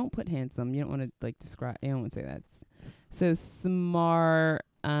smart. Don't put handsome. You don't want to like describe. You don't want to say that. So smart.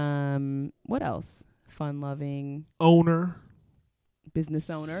 What else? Fun loving. Owner. Business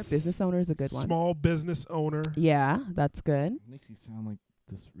owner. Business owner is a good one. Small business owner. Yeah, that's good. Makes me sound like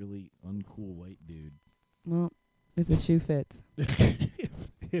this really uncool white dude. Well, if the shoe fits.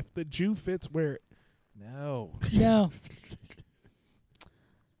 if the Jew fits, wear it. No. No.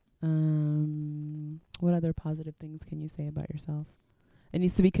 What other positive things can you say about yourself? It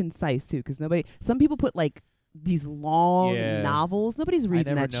needs to be concise too, because some people put like these long Yeah. novels. Nobody's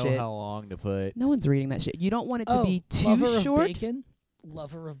reading I that never know shit. how long to put. No one's reading that shit. You don't want it to be too Lover short. Of bacon.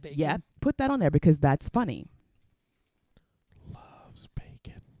 Lover of bacon. Yeah, put that on there because that's funny. Loves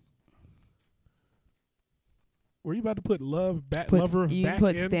bacon. Were you about to put lover You back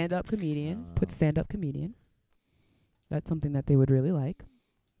put in? stand-up comedian. Put stand-up comedian. That's something that they would really like.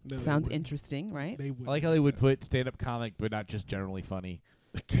 No, they Sounds wouldn't. interesting, right? They I wouldn't. like how they would put stand-up comic, but not just generally funny.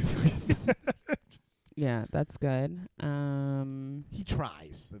 Yeah, that's good. He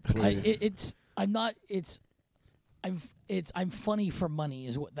tries. That's what it is. I'm funny for money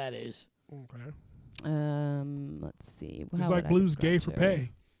is what that is. Okay. Let's see. It's How like would I Blue's gay for describe Joey?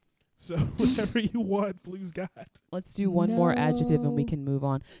 pay. So whatever you want, Blue's got. Let's do one more adjective and we No. can move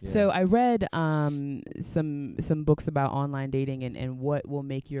on. Yeah. So I read some books about online dating and what will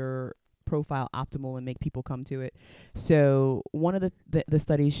make your profile optimal and make people come to it. So one of the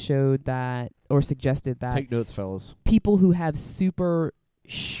studies showed that or suggested that Take notes, fellas. people who have super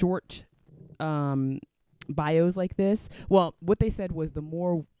short bios like this, well, what they said was the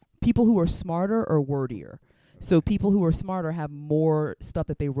more people who are smarter or wordier. So people who are smarter have more stuff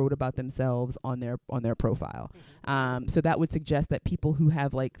that they wrote about themselves on their profile. So that would suggest that people who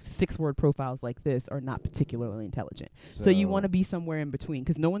have like 6-word profiles like this are not particularly intelligent. So you want to be somewhere in between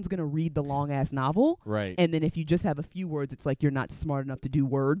because no one's going to read the long ass novel. Right. And then if you just have a few words, it's like you're not smart enough to do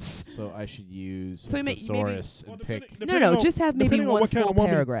words. So I should use So a maybe- thesaurus Well, and pick. depending No, on- just have maybe depending on one what kind full of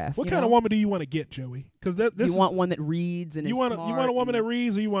woman, paragraph. What you kind know? of woman do you want to get, Joey? Because this You want one that reads and you is want smart you want a woman that and-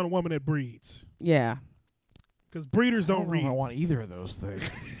 reads or you want a woman that breeds? Yeah. Because breeders I don't know if read. I want either of those things.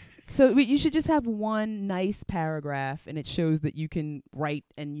 So you should just have one nice paragraph, and it shows that you can write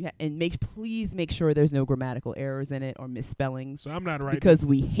and please make sure there's no grammatical errors in it or misspellings So I'm not right. because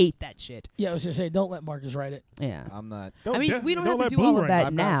we hate that shit. Yeah, I was gonna say, don't let Marcus write it. Yeah. I'm not. I mean, we don't have to let do Blue all of write that it.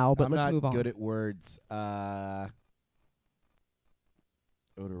 I'm now, not, but I'm let's not move on. good at words.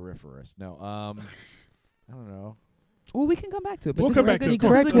 Odoriferous. No. I don't know. Well, we can come back to it. But We'll this come is a back to good- it. The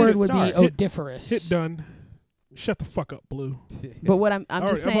this is a correct good word would start. be odiferous. Hit done. Shut the fuck up, Blue. But what I'm All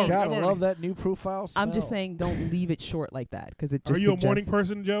just right, saying, God, I've I already- love that new profile. I'm just smell. saying, don't leave it short like that because it Are just you a morning suggests-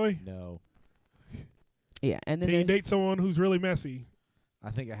 person, Joey? No. Yeah, and then Can you there's- date someone who's really messy? I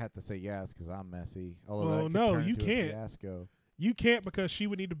think I have to say yes because I'm messy. Although Well, that could no, turn you into a can't. fiasco. You can't because she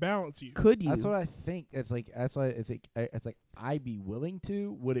would need to balance you. could you? That's what I think. It's like that's why I think it's like I'd be willing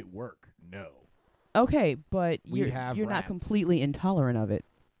to. Would it work? No. Okay, but We you're have not rats. completely intolerant of it.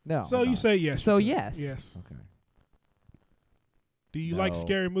 No. So I'm you not. say yes. So you do. yes. Yes. Okay. Do you like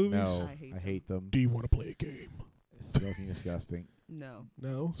scary movies? No, I I hate hate them. Do you want to play a game? Smoking disgusting. No.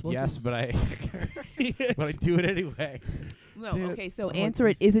 No. Yes, but I Yes. but I do it anyway. No. Dude, Okay, so I like answer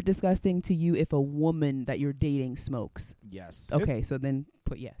it. this. Is it disgusting to you if a woman that you're dating smokes? Yes. Okay, so then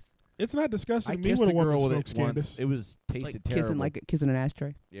put yes. It's not disgusting I to me kissed when a a woman girl with smokes, it once. Candace. It was tasted Like terrible. kissing an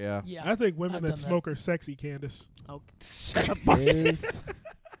ashtray. Yeah. Yeah, I think women I've that done smoke are sexy, Candace. Oh. Is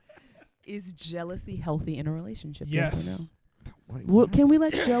Is jealousy healthy in a relationship? Yes. or no? Wait, Well, can we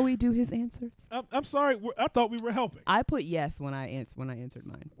let Joey do his answers? I'm sorry. I thought we were helping. I put yes when I answered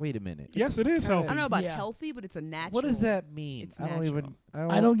mine. Wait a minute. Yes, it is kinda- healthy. I don't know about Yeah. healthy, but it's a natural. What does that mean? It's I don't even.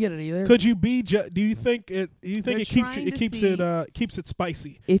 natural. I don't get it either. Could you be? Do you think it? Do you think They're it keeps trying it to keeps see it keeps it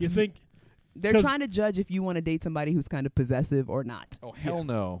spicy? if You you- think? They're 'Cause- trying to judge if you want to date somebody who's kind of possessive or not. Oh hell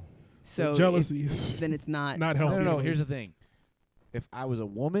no. So jealousy if- is then it's not not No, healthy. no, no. to Here's me. the thing. If I was a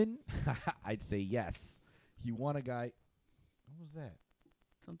woman, I'd say yes. You want a guy? What was that?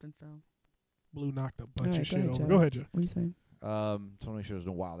 Something fell. Blue knocked a All bunch right, of shit go ahead, over. Joe. Go ahead, Joe. What are you saying? So I want to make sure there's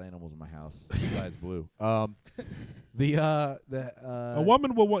no wild animals in my house besides Blue. The A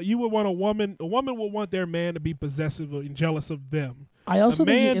woman will want. You would want a woman. A woman will want their man to be possessive and jealous of them. I also a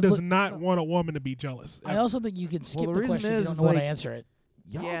man think it does look- not want a woman to be jealous. I also think you can skip the the reason question if is you don't know how to like- answer it.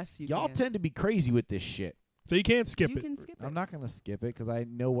 y'all, Yes, you y'all can. tend to be crazy with this shit. So you can't skip you it. can skip it. I'm not gonna skip it because I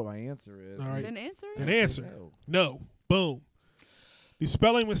know what my answer is. All right. Then answer it. Then I say answer. no. No. Boom. Do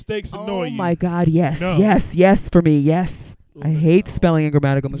spelling mistakes annoy Oh you? my God! Yes, No. yes for me. Yes, I hate spelling and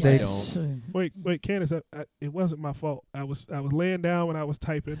grammatical mistakes. Yes. Wait, Candace. It wasn't my fault. I was laying down when I was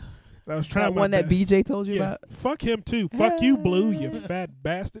typing. I was trying That my one that best. BJ told you Yeah, about. fuck him too. Fuck you, Blue. You fat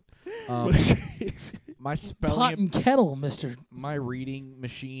bastard. My Pot spelling, and kettle, Mister. my reading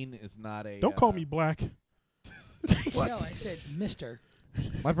machine is not a. Don't call me black. What? No, I said Mister.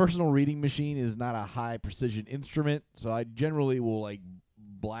 My personal reading machine is not a high precision instrument, so I generally will like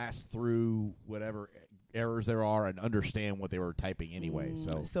blast through whatever errors there are and understand what they were typing anyway.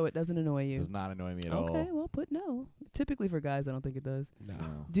 So it doesn't annoy it you. does not annoy me at Okay, all. well, put no. Typically for guys, I don't think it does. No.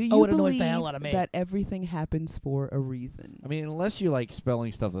 Do you Oh, it annoys believe the hell out of me. that everything happens for a reason? I mean, unless you're like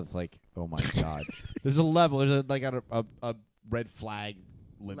spelling stuff that's like, oh my god, there's a level. There's a red flag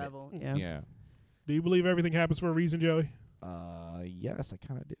limit. Level, yeah. Yeah. Do you believe everything happens for a reason, Joey? Yes, I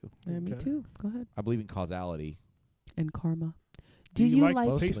kind of do. Me Okay. too. Go ahead. I believe in causality. And karma. Do Do you you like like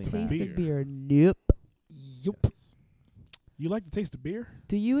the the taste taste of of beer? beer? Nope. Yup. Yes. You like the taste of beer?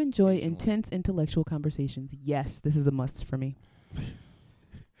 Do you enjoy Occasionally. intense intellectual conversations? Yes, this is a must for me.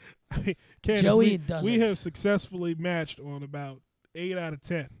 I mean, Candace, Joey we doesn't. have successfully matched on about 8 out of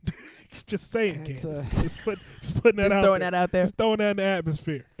 10. Just saying, It's Candace. Just putting that Just out throwing there. that out there. Just throwing that in the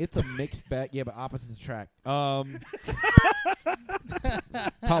atmosphere. It's a mixed bag. Yeah, but opposites attract. Paula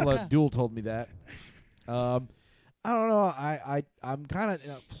Abdul told me that. I don't know. I'm kind of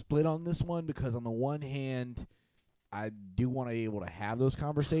split on this one because on the one hand, I do want to be able to have those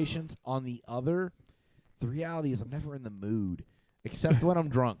conversations. On the other, the reality is I'm never in the mood. Except when I'm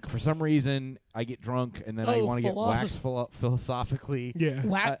drunk. For some reason, I get drunk and then I want to get waxed philosophically. Yeah.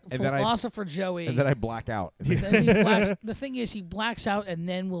 And then Philosopher Joey. And then I black out. Then he blacks, the thing is, he blacks out and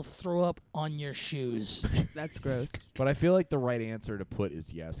then will throw up on your shoes. That's gross. But I feel like the right answer to put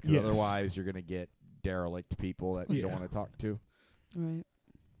is yes, because Yes. otherwise you're going to get derelict people that you don't Yeah. want to talk to. Right.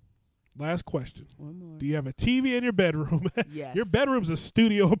 Last question. One more. Do you have a TV in your bedroom? Yes. Your bedroom's a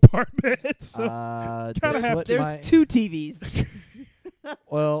studio apartment. So Gotta have have to. There's 2 TVs.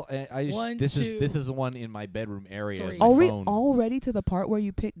 Well, I just, One, this two, is the one in my bedroom area. three. My Are we phone. already to the part where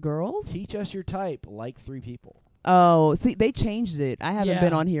you pick girls? Teach us your type, like 3 people. Oh, see, they changed it. I haven't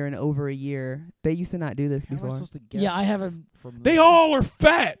been Yeah. on here in over a year. They used to not do this How am I before. supposed to guess? Yeah, I have a. From they all are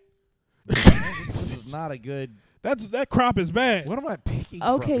fat. This is not a good. That crop is bad. What am I picking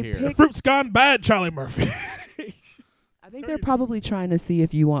Okay, from here? The pick- fruit's gone bad, Charlie Murphy. I think they're probably trying to see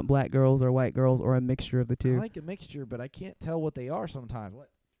if you want black girls or white girls or a mixture of the I two. like a mixture, but I can't tell what they are sometimes. What?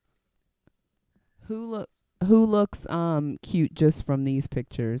 Who looks cute just from these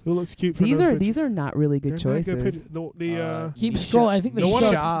pictures? Who looks cute for These those are pictures? these are not really good They're not choices. pictures. Keep Nisha- scrolling. I think the one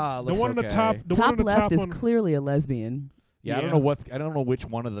on- Nisha The looks one on the okay. top. The one Top on the left top is one, clearly a lesbian. Yeah, I Yeah. don't know I don't know which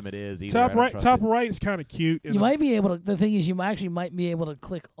one of them it is either. I top don't right. trust Top it. right is kind of cute. You might be able to. The thing is, you might be able to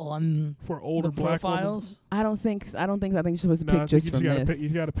click on for older the black profiles. I think you're supposed to Nah, I pick think just you from gotta this. pick, you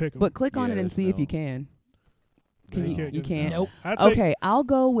got to pick them. But click on Yeah, it and there's see if no- you can. Can No, you can't. Nope. I'd say, Okay, I'll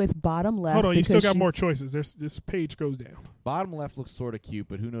go with bottom left. hold on, you still because got more she's- choices. This page goes down. Bottom left looks sort of cute,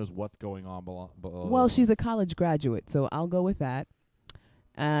 but who knows what's going on below. Well, she's a college graduate, so I'll go with that.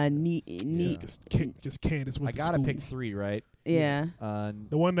 Just Candace with I the gotta school. pick 3, right? Yeah.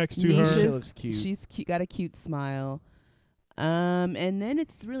 The one next to Nisha's- her. looks cute. She's got a cute smile. And then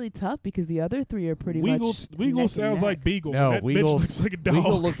it's really tough because the other 3 are pretty Weagle much Weagle neck and sounds neck. like Beagle. No, that bitch Weagle looks like a dog.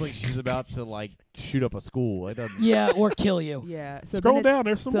 Weagle looks like she's about to like shoot up a school. It doesn't. Yeah, or kill you. Yeah. So Scroll then it's- down.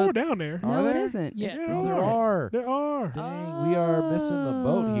 There's some so- more down there. No, Are it there? isn't. Yeah. Yeah, Oh, there there are. There are. Dang, we are missing the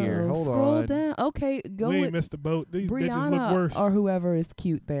boat here. Hold Scroll on. down. Okay, go We ain't with missed the boat. These bitches look Brianna worse. or whoever is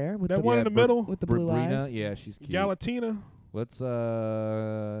cute there with That the one in the middle, with the blue Brina, eyes. yeah, she's cute. Galatina. Let's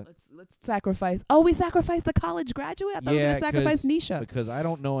Let's sacrifice. Oh, we sacrificed the college graduate. I thought we were yeah, gonna sacrifice Nisha. because I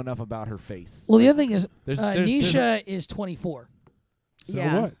don't know enough about her face. Well, the other thing is, There's Nisha is 24. So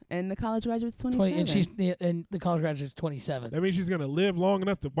yeah, what? and the college graduate's 20, 27. and the college graduate is 27. That means she's gonna live long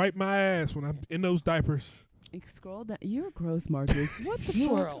enough to wipe my ass when I'm in those diapers. Scroll down. You're gross, Marcus. What the You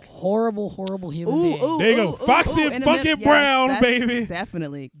fuck? are a horrible, horrible human being. There you go. Foxy and in the funky mid- yes, brown, that's baby.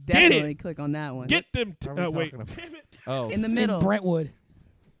 Definitely Get it. click on that one. Get them. What are we Wait. talking about? Damn it. Oh, in the In middle. Brentwood.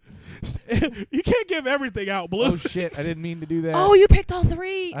 You can't give everything out, Blue. oh shit! I didn't mean to do that. Oh, you picked all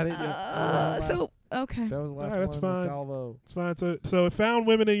 3. I didn't. So okay. That was the last Alright, that's one in the fine. salvo. It's fine. So it found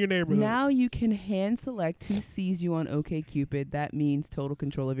women in your neighborhood. Now you can hand select who sees you on OkCupid. That means total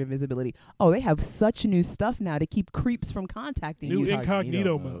control of your visibility. Oh, they have such new stuff now to keep creeps from contacting New you.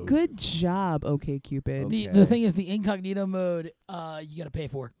 incognito Incognito mode. mode. Good job, OkCupid. Okay. The thing is, the incognito mode, you got to pay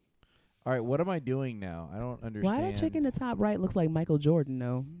for. All right, what am I doing now? I don't understand. Why that chick in the top right looks like Michael Jordan,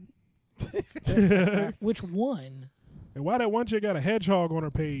 though? Which one? And why that one chick got a hedgehog on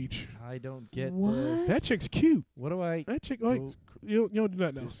her page? I don't get What? this. That chick's cute. What do I That chick like Go- you don't do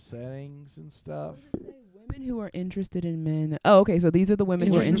nothing do? else. Settings and stuff. Women who are interested in men. Oh, okay. So these are the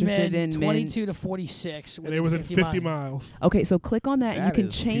women who are interested in men. 22 to 46. And they within 50 miles. Okay, so click on that, and you That can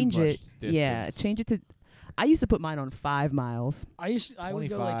is too change much it. Yeah, distance. change it to. I used to put mine on 5 miles. I would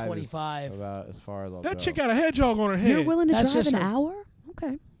go like 25 is 25. About as far as I'll That go. chick got a hedgehog on her head. You're willing to That's drive just an her- hour?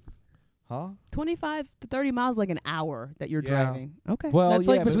 Okay. Huh? 25 to 30 miles, like an hour that you're Yeah. driving. Okay. Well, That's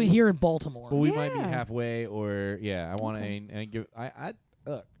yeah, like between but, here and Baltimore. But we might be Yeah. halfway, or I want to Okay. and give. I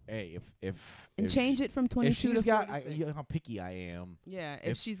look. Hey, if and change it from if 22 she's to got, 46. you know how picky I am. Yeah,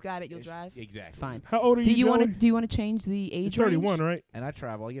 if she's got it, you'll If- drive. Exactly. Fine. How old are Do you? you want to Joey? do you want to change the You're age 31, range? right? And I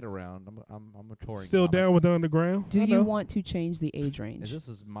travel. I get around. I'm a touring. Still comic. down with the underground. Do I you know. want to change the age range? Is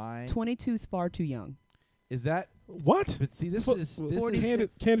this mine? 22 is far too young. Is that? What? But see, this Well, is Candace, you this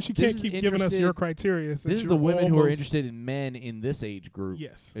can't is keep giving us interested- your criteria. This is the women who are interested in men in this age group.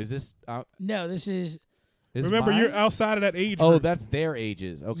 Yes. Is this? No, this is Remember, you're outside of that age Oh, group. that's their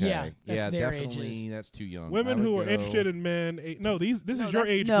ages. Okay. Yeah, that's their definitely. ages. That's too young. Women I would who are go- interested in men. No, this is your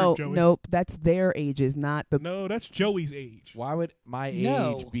age no, group, Joey. Nope, that's their ages, not the. No, that's Joey's age. Why would my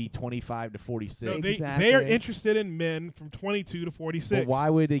No. age be 25 to 46? No, they are Exactly. interested in men from 22 to 46. But why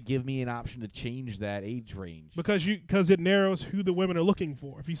would they give me an option to change that age range? Because it narrows who the women are looking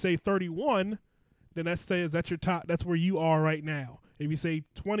for. If you say 31, then that says that's your top. That's where you are right now. If you say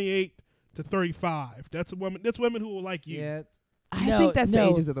 28 to 35, that's a woman. That's women who will like you. Yeah. I No, think that's the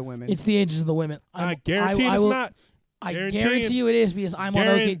no, ages of the women. It's the ages of the women. I guarantee it's not. I Guaranteeing- guarantee you it is because I'm on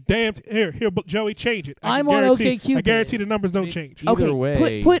OK. Damn. Here, but Joey, change it. I'm on OkCupid. I guarantee the numbers don't change. Either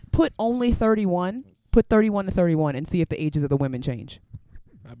okay, way. put only 31. Put 31 to 31 and see if the ages of the women change.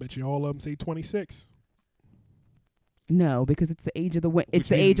 I bet you all of them say 26. No, because it's the age of the women. It's Which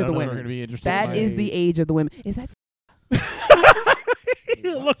the means age of the none them are women. gonna be interested in That my is the age. age of the women. Is that?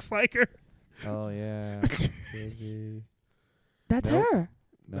 It looks like her. Oh yeah. That's Nope. her.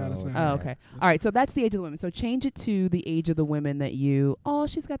 No, that's not Oh, her. okay. All right. So that's the age of the women. So change it to the age of the women that you. Oh,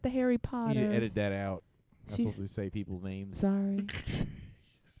 she's got the Harry You Potter. need to edit that out. That's She's- what we say people's names. Sorry.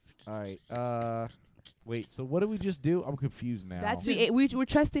 All right. Wait. So what did we just do? I'm confused now. That's the we're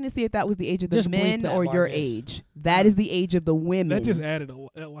testing to see if that was the age of the Just bleep men that, or your Marcus. age. That is the age of the women. That just added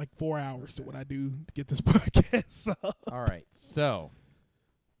like 4 hours to what I do to get this podcast up. All right. So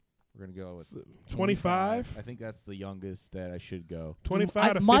we're gonna go with 25? I think that's the youngest that I should go.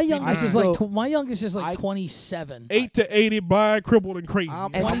 25 to my 59. youngest is So- my youngest is like I- 27. 8 to 80, blind, crippled, and crazy.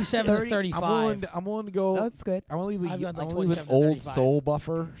 I'm 27 to 30 35. I'm willing to go. That's good. I'm only I've got, like, an 27 to old 35. soul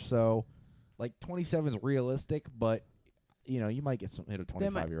buffer, so like 27 is realistic, but you might get some hit a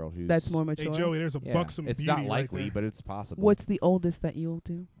 25-year-old who's That's more Hey, mature. Joey, there's a yeah, buxom it's beauty not right likely, there. but it's possible. What's the oldest that you'll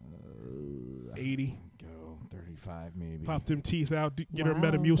do? 80. Go 35 maybe. Pop them teeth out, get her Wow,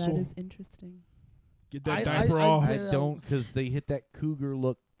 Metamucil, That is interesting. get that I- diaper I- off. I Yeah. don't, because they hit that cougar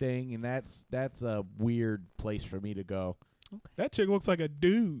look thing, and that's a weird place for me to go. That chick looks like a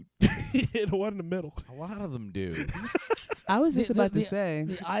dude. The one in the middle. A lot of them do. I was just The- about the- to say.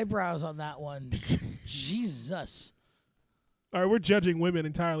 The eyebrows on that one, Jesus. All right, we're judging women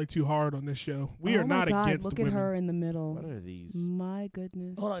entirely too hard on this show. We Oh are my not God, against look women. at her in the middle. What are these? My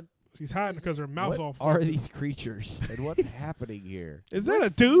goodness. Hold on. She's hiding because her mouth's all What are fucked. these creatures, and what's happening here? Is that a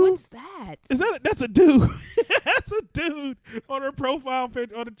dude? What's that? That's a dude. That's a dude on her profile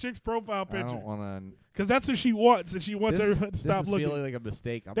picture, on the chick's profile I picture. don't want to. Because that's what she wants, and she wants everyone to stop This is looking. feeling like a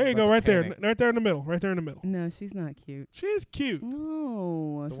mistake. I'm There you about go, to right there, panic. right there in the middle, right there in the middle. No, she's not cute. She is cute.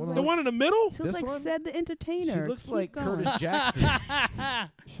 No. The she's one like, The one in the middle? she looks This like one? Ced the Entertainer. She looks Keep like going. Curtis Jackson.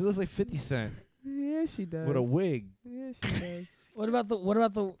 She looks like 50 Cent Yeah, she does. with a wig. Yeah, she does. What about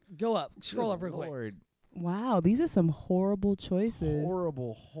the go up? Scroll up real quick. Lord. Wow, these are some horrible choices.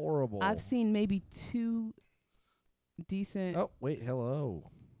 Horrible. I've seen maybe 2 decent. Oh, wait.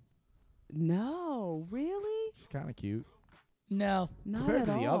 Hello. No, really? She's kind of cute. No. Not Compared at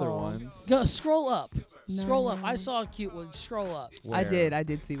to all. the other ones. Go scroll up. No. Scroll up. I saw a cute one. Scroll up. I Where?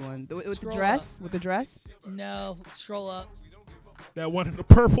 did see one with the Scroll dress. up. With the dress. No. Scroll up. That one in the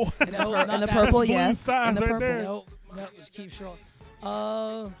purple. No, not And the that. purple, That's blue yes. size And the right purple. there. No. Just keep scrolling.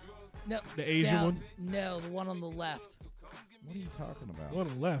 No. The Asian down. one? No, the one on the left. What are you talking about? One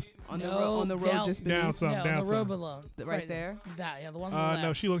on the left. On the No, on the road down- just Down beneath. some, no, down the some. robe alone. Right there? That, yeah, the one on the left.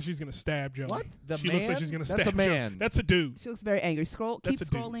 No, she looks. She's gonna stab Joe. What? The she looks like man? she's gonna That's stab a man. Joe. That's a dude. She looks very angry. Keep That's a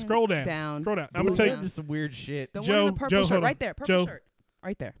dude. scrolling Scroll down. down. Scroll down. I'm We're gonna tell you, into some weird shit. The Joe, one in the purple Joe, hold shirt, on. right there. Purple Joe. shirt,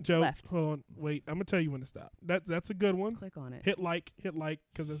 right there. Joe. Left. Hold on. Wait. I'm gonna tell you when to stop. That's a good one. Click on it. Hit like,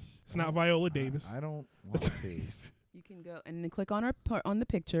 because it's not Viola Davis. I don't want to. You can go and then click on on the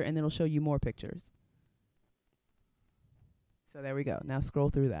picture, and then it'll show you more pictures. So there we go. Now scroll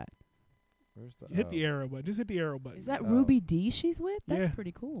through that. Where's the? Hit the arrow button. Just hit the arrow button. Is that Oh. Ruby D she's with? That's Yeah.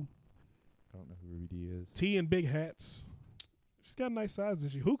 pretty cool. I don't know who Ruby D is. T and big hats. She's got nice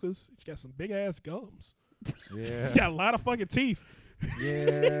sizes. She hookahs. She's got some big ass gums. Yeah. She's got a lot of fucking teeth.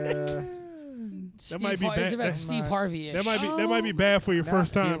 Yeah. Steve might be Har- it's bad. about That's Steve not- Harvey-ish. That might be bad for your Not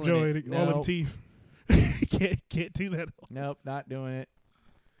first time, feeling Joey. it. All them No. teeth. can't do that. Nope, not doing it.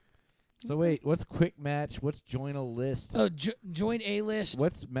 So wait, what's quick match? What's join a list? Oh, join A list.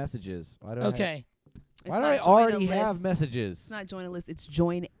 What's messages? Why do Okay. why do I already have messages? It's not join a list. It's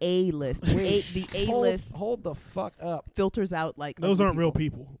join a list. The A list Hold the fuck up. filters out like Those ugly aren't real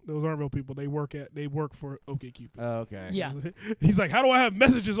people. Those aren't real people. They work for OkCupid. Oh, okay. Yeah. He's like, how do I have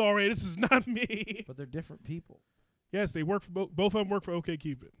messages already? This is not me. But they're different people. Yes, they work for both of them work for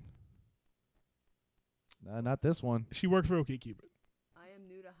OkCupid. Not this one. She works for OkCupid. I am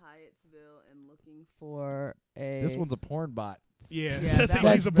new to Hyattsville and looking for a. This one's a porn bot Yeah, Yeah, she's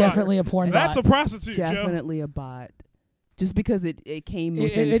that's a bot. definitely a porn That's a bot. prostitute, Joe. Definitely a bot. Just because it came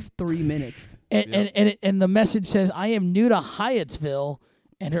within 3 minutes. And the message says, "I am new to Hyattsville,"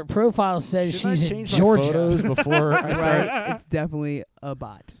 and her profile says Shouldn't she's I in change my Georgia. photos before I Right? It's definitely a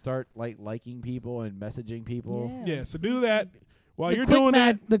bot. start liking people and messaging people? Yeah, so do that. While The you're quick doing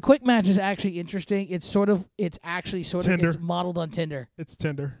that, the quick match is actually interesting. It's actually Tinder. it's modeled on Tinder. it's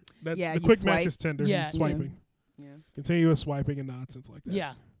Tinder. That's, Yeah, the you quick match swipe. is Tinder. Yeah. Swiping. Yeah. Continuous swiping and nonsense like that.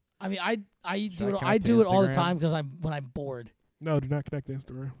 Yeah, I mean, I do it. connect I to do it all the Instagram? time because when I'm bored. No, do not connect to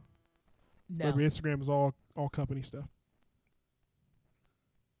Instagram. No, Remember, Instagram is all company stuff.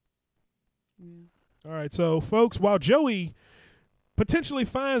 All right, so folks, while Joey potentially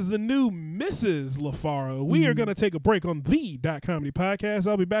finds the new Mrs. LaFaro, we are going to take a break on the .comedy podcast.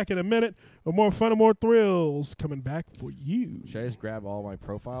 I'll be back in a minute with more fun and more thrills coming back for you. Should I just grab all my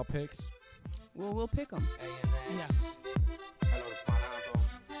profile pics? Well, we'll pick them. yeah.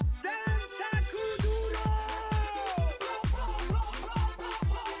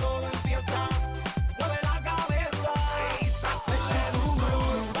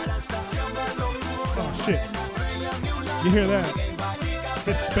 Oh, shit. You hear that?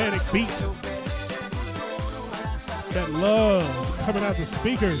 Hispanic beat. That love coming out the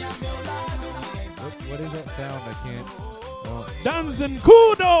speakers. What is that sound? I can't. Danzan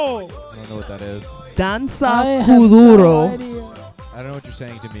Kudo! I don't know what that is. Danza I have Kuduro. no idea. I don't know what you're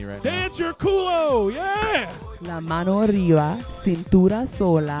saying to me right now. Dance your culo! Yeah! La mano arriba, cintura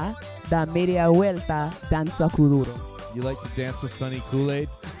sola, da media vuelta, danza kuduro. You like to dance with Sunny Kool-Aid?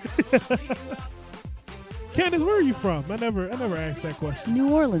 Kandyce, where are you from? I never asked that question. New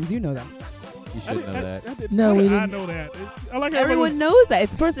Orleans, you know that. You should know that. No, we I didn't. know that. I like Everyone knows that.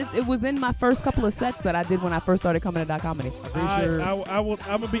 It was in my first couple of sets that I did when I first started coming to .comedy. I'm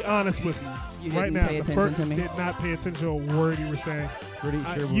gonna be honest with you. You right didn't now, pay the attention first to me? did not pay attention to a word you were saying. Pretty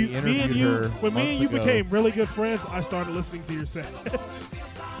sure You- we interviewed her when me and you months ago. became really good friends, I started listening to your sets.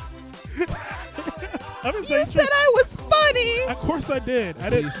 I'm You saying said I was funny. Of course I did. I He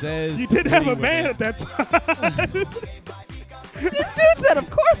didn't. says You didn't have a pretty man women. at that time. This dude said, "Of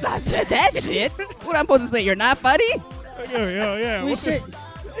course I said that shit." What I'm supposed to say? You're not funny. yeah. We What the- should.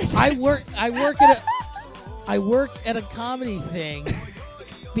 I work at a comedy thing.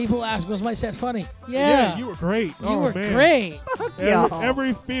 People ask, "Was my set funny?" Yeah, you were great. You Oh, were man. great.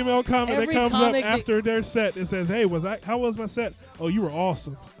 Every female comic Every that comes up comic that- after their set and says, "Hey, how was my set?" "Oh, you were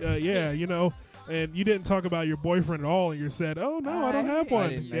awesome." Yeah, and you didn't talk about your boyfriend at all in your set. "Oh no, I don't have one." I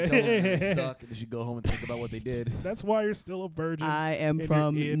didn't. I told them they suck and they should go home and think about what they did. That's why you're still a virgin. I am and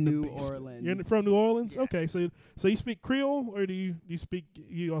from you're in the New basement. Orleans. You're from New Orleans. Yeah. Okay, so you speak Creole or do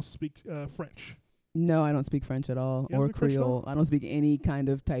you also speak French? No, I don't speak French at all, You don't or speak French at all? Creole. I don't speak any kind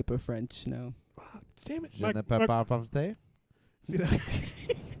of type of French. No. Damn it! Je ne peux pas parler. See that?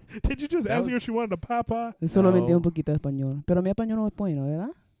 Did you just That ask was- her if she wanted a papa? Solamente No. un poquito de español, pero mi español no es bueno, ¿verdad?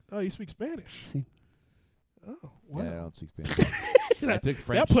 Oh, you speak Spanish. Sí. Oh, wow. Yeah, I don't speak Spanish. I took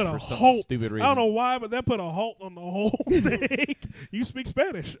French put a for some halt. stupid I reason. don't know why, but that put a halt on the whole thing. You speak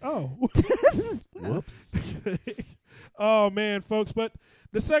Spanish. Oh. Whoops. Oh, man, folks. But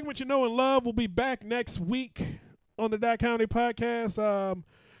the segment you know and love will be back next week on the .comedy podcast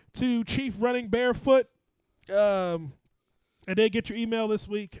to Chief Running Barefoot. I did get your email this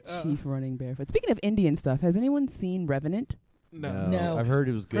week. Chief running barefoot. Speaking of Indian stuff, has anyone seen Revenant? No. I've heard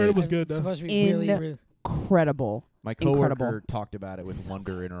it was good. Heard it was good, It's though. supposed to be really. Incredible. My coworker Incredible. talked about it with So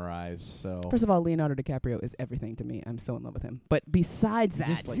wonder in her eyes. So First of all, Leonardo DiCaprio is everything to me. I'm so in love with him. But besides You that,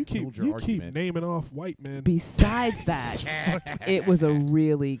 just, like, You killed your keep argument. naming off white men. besides that, it was a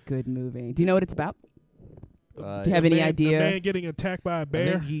really good movie. Do you know what it's about? Do you have A any man- idea? A man getting attacked by a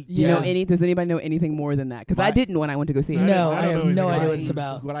bear. Do you know Yeah. Does anybody know anything more than that? Because I My- didn't when I went to go see it. No, I I don't have know no anything idea about what it. it's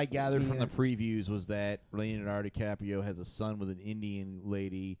about. What I gathered from Yeah. the previews was that Leonardo DiCaprio has a son with an Indian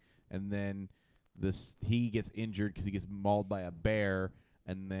lady, and then he gets injured because he gets mauled by a bear,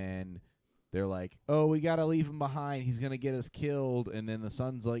 and then they're like, "Oh, we gotta leave him behind. He's gonna get us killed." And then the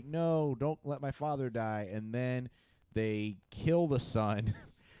son's like, "No, don't let my father die." And then they kill the son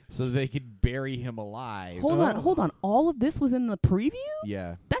so they could bury him alive. Hold on. All of this was in the preview?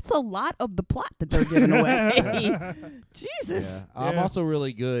 Yeah. That's a lot of the plot that they're giving away. Jesus. Yeah. I'm Yeah. also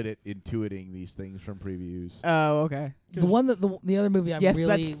really good at intuiting these things from previews. Oh, okay. The one that the other movie I'm Yes,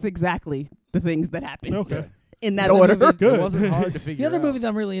 really that's exactly the things that happened. Okay. In that The other order. movie- Good. It wasn't hard to figure the other out. movie that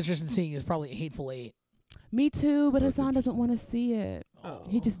I'm really interested in seeing is probably Hateful Eight. Me too, but Hassan doesn't want to see it.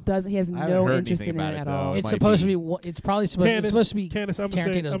 He just doesn't. He has I haven't no heard interest anything in about it it, at though. all. It It's might supposed be. to be. It's probably supposed. It's supposed to be. Candyce, I'm gonna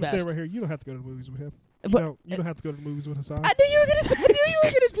say Tarantino's it best. right here. You don't have to go to the movies with him. But- You don't have to go to the movies with Hassan. I knew you were gonna. I knew you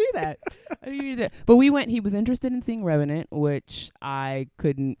were gonna do that. I didn't mean to do that. But we went. He was interested in seeing Revenant, which I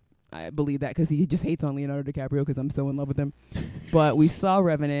couldn't believe that because he just hates on Leonardo DiCaprio because I'm so in love with him. But we saw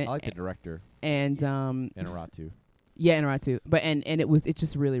Revenant. I like the director. And Inarritu. Yeah, Inarritu. But it's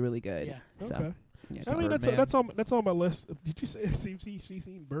just really, really good. Yeah. So, Okay. yeah, I mean, Birdman. that's on my list. Did you say she's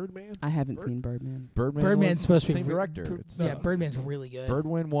seen Birdman? I haven't seen Birdman. Birdman's supposed to be same director. It's, Yeah, Birdman's really good.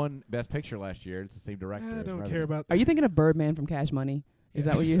 Birdman won Best Picture last year. It's the same director. I as don't Revenant. care about. Are you thinking of Birdman from Cash Money? Is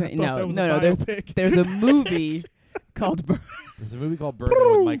that what you're thinking? I thought No, that was a biopic. There's a movie called Birdman. There's a movie called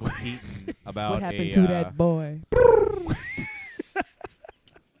Birdman with Michael Keaton about What happened to that boy?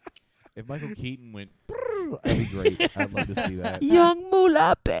 If Michael Keaton went, that'd be great. I'd love to see that. Young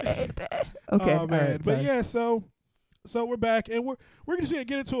Moolah, baby. Okay, Oh man, all right, but sorry. yeah, so we're back, and we're just gonna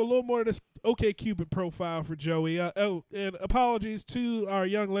get into a little more of this OkCupid profile for Joey. And apologies to our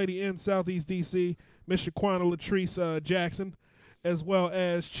young lady in Southeast DC, Miss Shaquana Latrice Jackson, as well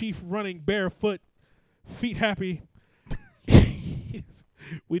as Chief Running Barefoot Feet Happy.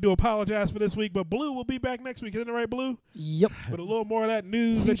 We do apologize for this week, but Blue will be back next week. Isn't it right, Blue? Yep. With a little more of that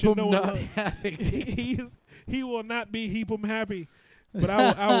news that you know. Not having He will not be heap 'em happy, but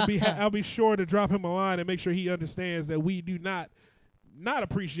I'll be sure to drop him a line and make sure he understands that we do not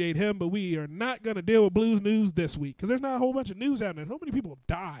appreciate him, but we are not going to deal with Blues news this week because there's not a whole bunch of news happening. So many people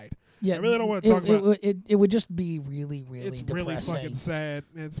died. Yeah, I really don't want to talk about it. It would just be really, really it's depressing. really fucking sad,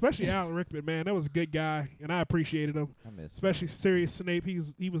 and especially Alan Rickman, man. That was a good guy, and I appreciated him. I miss Especially Sirius Snape.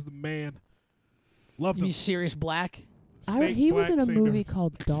 He was the man. Loved You him. mean Sirius Black? Snake, He was Black, in a Same movie difference.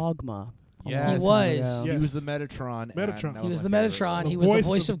 called Dogma. Yes. He was. Yeah. He Yes. was the Metatron. Metatron. and that He was my the favorite Metatron. role. He The was the voice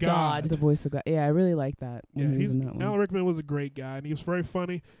voice of of God. God. The voice of God. Yeah, I really like that. Yeah, When he was in that one. Alan Rickman was a great guy, and he was very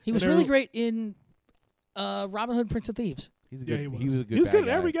funny. He was And really every- great in Robin Hood, Prince of Thieves. He's a Yeah, good, he was. He was a good. He was bad good in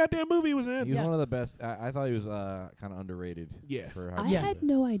guy. every goddamn movie he was in. He was Yeah. one of the best. I thought he was kind of underrated. Yeah. For how I he Yeah. did had it.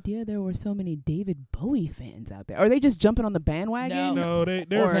 no idea there were so many David Bowie fans out there. Are they just jumping on the bandwagon? No, they're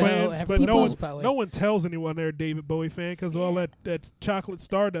Or- fans, No, but no people's one Bowie. no one tells anyone they're a David Bowie fan because of all that chocolate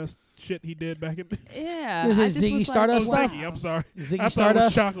Stardust shit he did back in. Yeah. Is it I just Ziggy was Stardust Oh, stuff? Ziggy, I'm sorry. Ziggy I thought it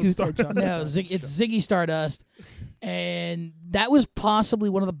was Stardust? chocolate Dude said Stardust. No, it's Ziggy Stardust. And that was possibly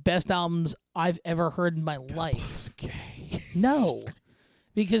one of the best albums I've ever heard in my life. No.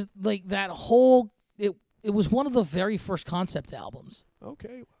 Because like that whole it was one of the very first concept albums.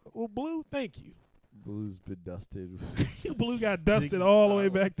 Okay, well, Blue, thank you. Blue's been dusted. Blue got dusted Ziggy all the way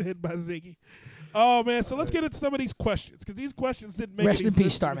Stardust. back to hit by Ziggy. Oh man, so let's get into some of these questions because these questions didn't make Rest any in sense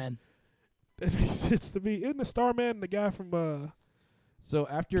peace, to Starman. me. It makes sense to me. Isn't the Starman the guy from? So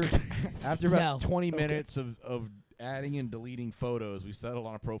after about No. 20 minutes of adding and deleting photos, we settled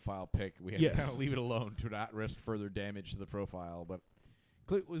on a profile pic. We had to Yes. kind of leave it alone to not risk further damage to the profile. But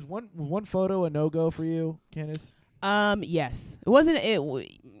was one photo a no-go for you, Kandyce? Yes. It wasn't.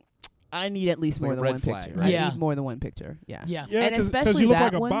 I need at least It's more like a than red one flag, picture. right? I Yeah. need more than one picture. Yeah. Yeah. Yeah, And because especially you look that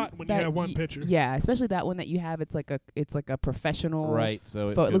like a one bot when you that have one picture. Yeah, especially that one that you have. It's like a professional. Right. So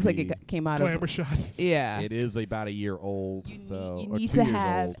It could looks like be- it came out Glamour of. shots. Yeah. It is about a year old. You so need, or you need 2 to years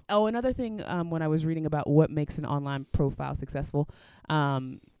have. old. Oh, another thing. When I was reading about what makes an online profile successful,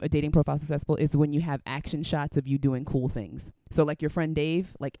 a dating profile successful, is when you have action shots of you doing cool things. So, like your friend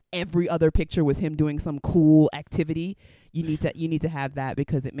Dave, like every other picture was him doing some cool activity. You need to have that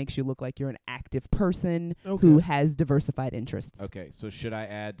because it makes you look like you're an active person who Okay. has diversified interests. Okay, so should I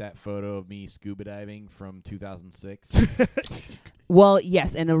add that photo of me scuba diving from 2006? Well,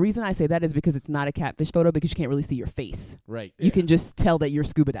 yes, and the reason I say that is because it's not a catfish photo because you can't really see your face. Right. You can just tell that you're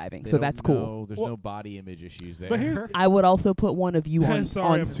scuba diving, They so don't that's cool. know- There's Well- no body image issues there. But here, I would also put one of you on, Sorry,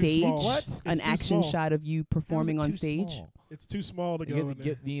 I'm on too stage. small. What? An It's too action small. shot of you performing How is on it too stage. small? it's too small to You go in get, there.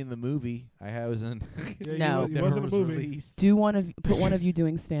 get me in the movie. I was in. Yeah, No. he wasn't a was movie. released. Put one of you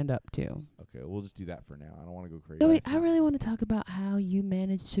doing stand up too. Okay, we'll just do that for now. I don't want to go crazy. So wait, I really want to talk about how you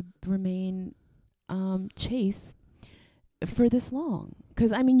managed to remain chaste for this long.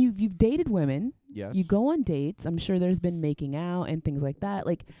 Because I mean, you've dated women. Yes. You go on dates. I'm sure there's been making out and things like that.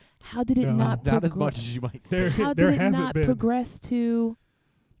 Like, how did it No. not Not as progr- much as you might There, think. How there did it hasn't not been. progress to?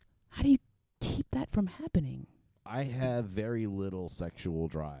 How do you keep that from happening? I have very little sexual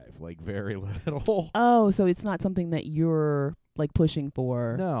drive. Like, very little. Oh, so it's not something that you're like pushing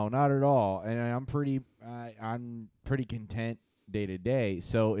for. No, not at all. And I'm pretty content day to day.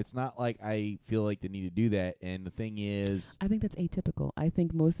 So it's not like I feel like the need to do that. And the thing is, I think that's atypical. I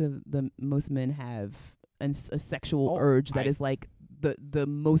think most men have a sexual Oh, urge that I- is like the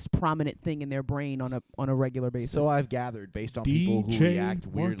most prominent thing in their brain on a regular basis. so I've gathered based on people who DJ react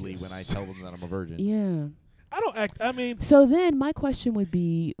weirdly Marcus. when I tell them that I'm a virgin. yeah. I don't act. I mean, So then my question would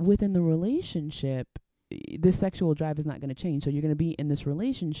be, within the relationship, this sexual drive is not going to change. So you're going to be in this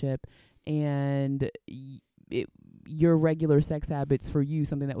relationship, and your regular sex habits for you,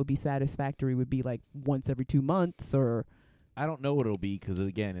 something that would be satisfactory would be like once every 2 months, or I don't know what it'll be because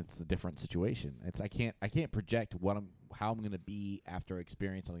again, it's a different situation. I can't project how I'm going to be after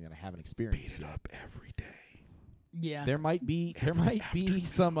experiencing something that I haven't experienced. Beat it yet. up every day. Yeah. There might be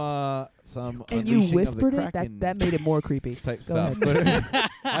some and you whispered it. Kraken That made it more creepy. type Go stuff. But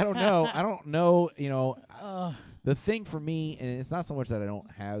I don't know. You know, the thing for me, and it's not so much that I don't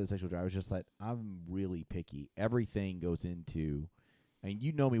have the sexual drive. It's just that I'm really picky. Everything goes into, and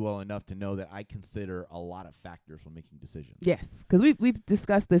you know me well enough to know that I consider a lot of factors when making decisions. Yes, because we've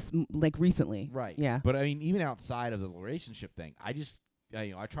discussed this like recently. Right. Yeah. But I mean, even outside of the relationship thing, I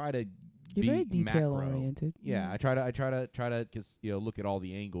try to. You're be very detail macro. oriented. Yeah, I try to cause, look at all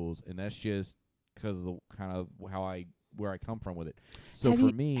the angles, and that's just because of the kind of where I come from with it. So have for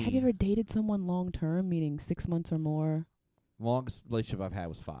me, you ever dated someone long term, meaning 6 months or more? Longest relationship I've had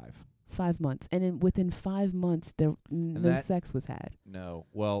was 5. 5 months, and within 5 months, no sex was had. No,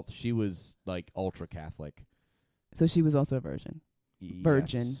 well, she was like ultra Catholic, so she was also a virgin.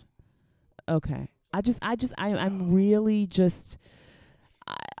 Virgin. Yes. Okay, I'm really just.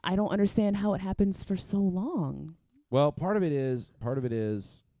 I don't understand how it happens for so long. Well, part of it is.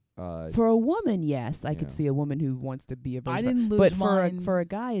 For a woman, yes, I could see a woman who wants to be a virgin. I didn't lose but mine. for a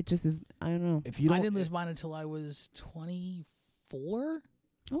guy, it just is. I don't know. If you don't, I didn't lose mine until I was 24,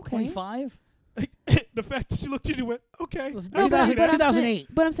 Okay. 25. The fact that she looked at you and went, okay. It was I can see that. 2008.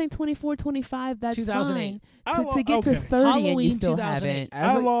 But I'm saying 24, 25, that's 2008. fine. To get to okay. 30 and you Halloween still 2008.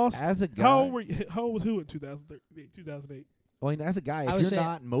 haven't. as a guy. How old were you? How old was who in 2008? I mean, as a guy, I if would you're say-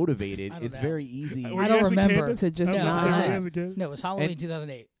 not motivated, I don't it's know. very easy. Were I you don't as a remember. kid? To just I was not- gonna say No. as a kid. No, it was Halloween And-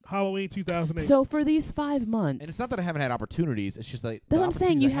 2008. Halloween 2008. So for these 5 months, And it's not that I haven't had opportunities. It's just like that's the what I'm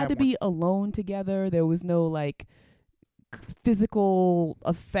saying. You opportunities I had to had be alone together. There was no like physical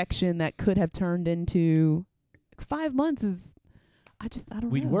affection that could have turned into 5 months. Is I don't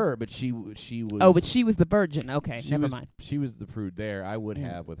we know. were, but she was. Oh, but she was the virgin. Okay, she never was, mind. She was the prude there. I would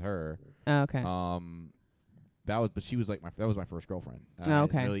Yeah. have with her. Okay. But she was like that was my first girlfriend.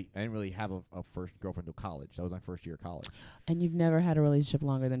 Okay. I didn't really have a first girlfriend until college. That was my first year of college. And you've never had a relationship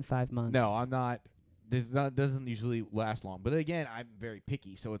longer than 5 months? No, I'm not. Doesn't usually last long. But again, I'm very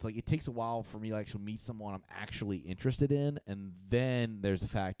picky, so it's like it takes a while for me to actually meet someone I'm actually interested in, and then there's a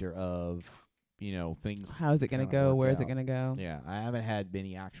factor of things. How's it gonna kinda go? work Where is out. it gonna go? Yeah, I haven't had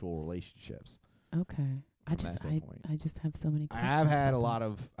many actual relationships. Okay. I From that standpoint. just have so many I questions. have had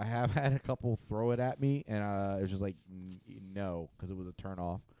about I have had a couple throw it at me, and it was just like no, because it was a turn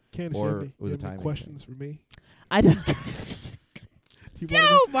off. Candace, or you have it was any a timing thing. questions for me? I don't. Do you wanna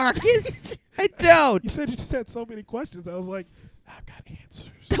No, Marcus. I don't. You said you just had so many questions. I was like, I've got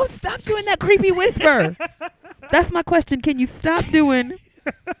answers. Don't stop doing that creepy whisper. That's my question. Can you stop doing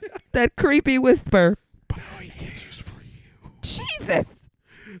that creepy whisper? But I have answers for you. Jesus.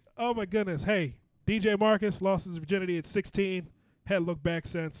 Oh my goodness. Hey, DJ Marcus lost his virginity at 16. Hadn't looked back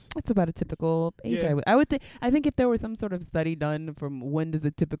since. That's about a typical age. Yeah. I think if there was some sort of study done from when does a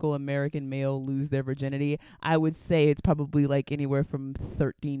typical American male lose their virginity, I would say it's probably like anywhere from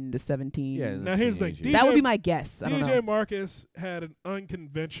 13 to 17. Yeah, Now here's the thing. teenagers. That would be my guess. I don't DJ know. Marcus had an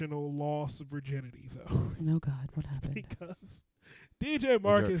unconventional loss of virginity, though, Oh God, what happened? because Was there DJ a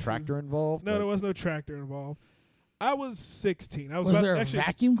Marcus. tractor involved? No, Like- there was no tractor involved. I was 16. I was Was about, there a actually,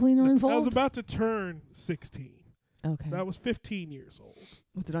 vacuum cleaner involved? I was about to turn 16. Okay. So I was 15 years old.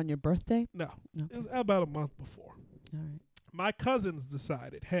 Was it on your birthday? No, Okay. it was about a month before. All right. My cousins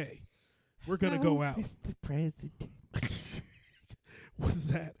decided, hey, we're going to go out. Mr. President. What's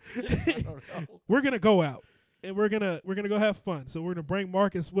that? I don't know. We're going to go out. And we're gonna go have fun. So we're gonna bring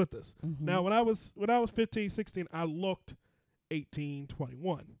Marcus with us. Mhm. Now when I was 15, 16, I looked 18,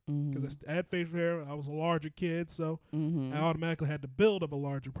 21 because I had facial hair. I was a larger kid, so I automatically had the build of a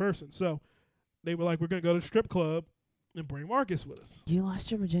larger person. So they were like, "We're gonna go to the strip club and bring Marcus with us." You lost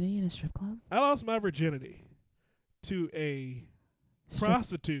your virginity in a strip club? I lost my virginity to a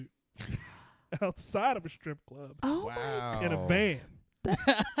prostitute outside of a strip club Oh Wow. in a van.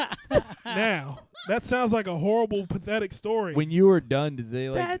 Now that sounds like a horrible, pathetic story. When you were done, did they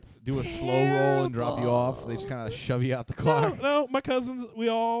like That's do a slow roll and drop you off? They just kind of shove you out the car. No, my cousins, we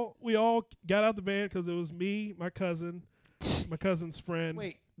all got out the van because it was me, my cousin's friend.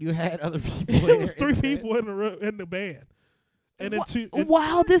 Wait, you had other people. It was there 3 in the people in the van, and then two. And,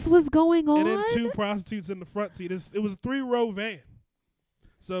 While this was going on? and then 2 prostitutes in the front seat. It was a 3-row van,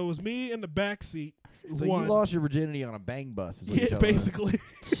 so it was me in the back seat. So one. you lost your virginity on a bang bus. Is what you're Yeah, telling us. basically.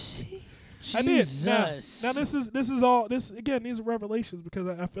 I did. Jesus. Now this is all again. These are revelations because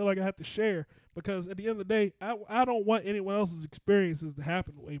I feel like I have to share because at the end of the day, I don't want anyone else's experiences to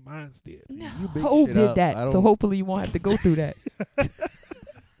happen the way mine did. You big Hov shit did up. that, I so don't- hopefully you won't have to go through that.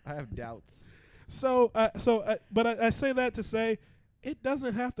 I have doubts. But I say that to say it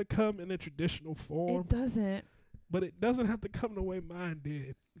doesn't have to come in a traditional form, It doesn't. but it doesn't have to come the way mine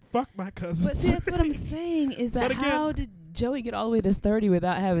did. Fuck my cousins. But see, that's what I'm saying is that But again- how did Joey get all the way to 30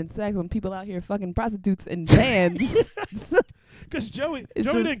 without having sex when people out here fucking prostitutes and bands? Because Joey It's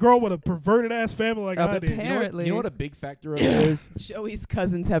didn't just- grow up with a perverted ass family like I did. apparently. You know what a big factor of it is? Joey's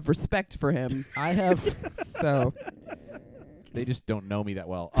cousins have respect for him. I have. So They just don't know me that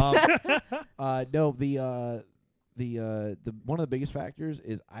well. No, the one of the biggest factors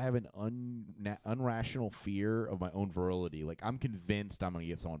is I have an unrational fear of my own virility. Like I'm convinced I'm gonna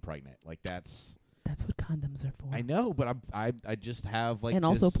get someone pregnant. Like that's what condoms are for. I know, but I just have like and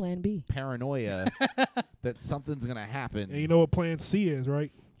also this Plan B. paranoia that something's gonna happen. And you know what Plan C is,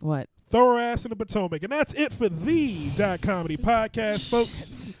 right? What? Throw her ass in the Potomac. And that's it for the .comedy podcast,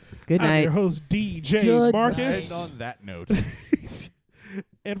 folks. Good I'm night. your host, DJ Good Marcus. And on that note,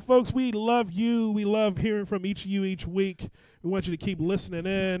 And folks, we love you. We love hearing from each of you each week. We want you to keep listening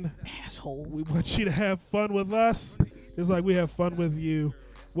in. Asshole. We want you to have fun with us, just like we have fun with you.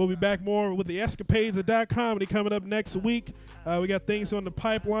 We'll be back more with the escapades of .comedy coming up next week. We got things on the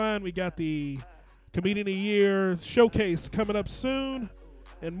pipeline. We got the Comedian of the Year showcase coming up soon,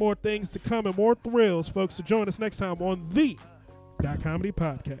 and more things to come and more thrills, folks. So join us next time on the .comedy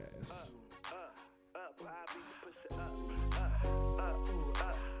podcast.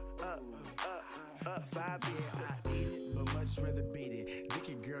 But much rather beat it. Dick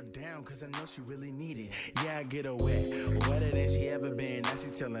your girl down, cause I know she really need it. Yeah, I get her wet, wetter than she ever been. Now she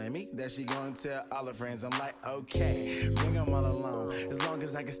telling me that she gonna tell all her friends. I'm like, okay, bring them all along. As long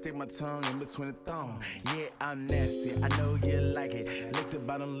as I can stick my tongue in between the thong. Yeah, I'm nasty, I know you like it. Lick the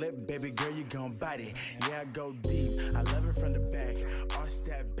bottom lip, baby girl, you gon' bite it. Yeah, I go deep, I love it from the back. Arch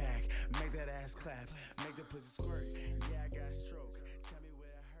that back, make that ass clap, make the pussy squirt. Yeah, I got stroke.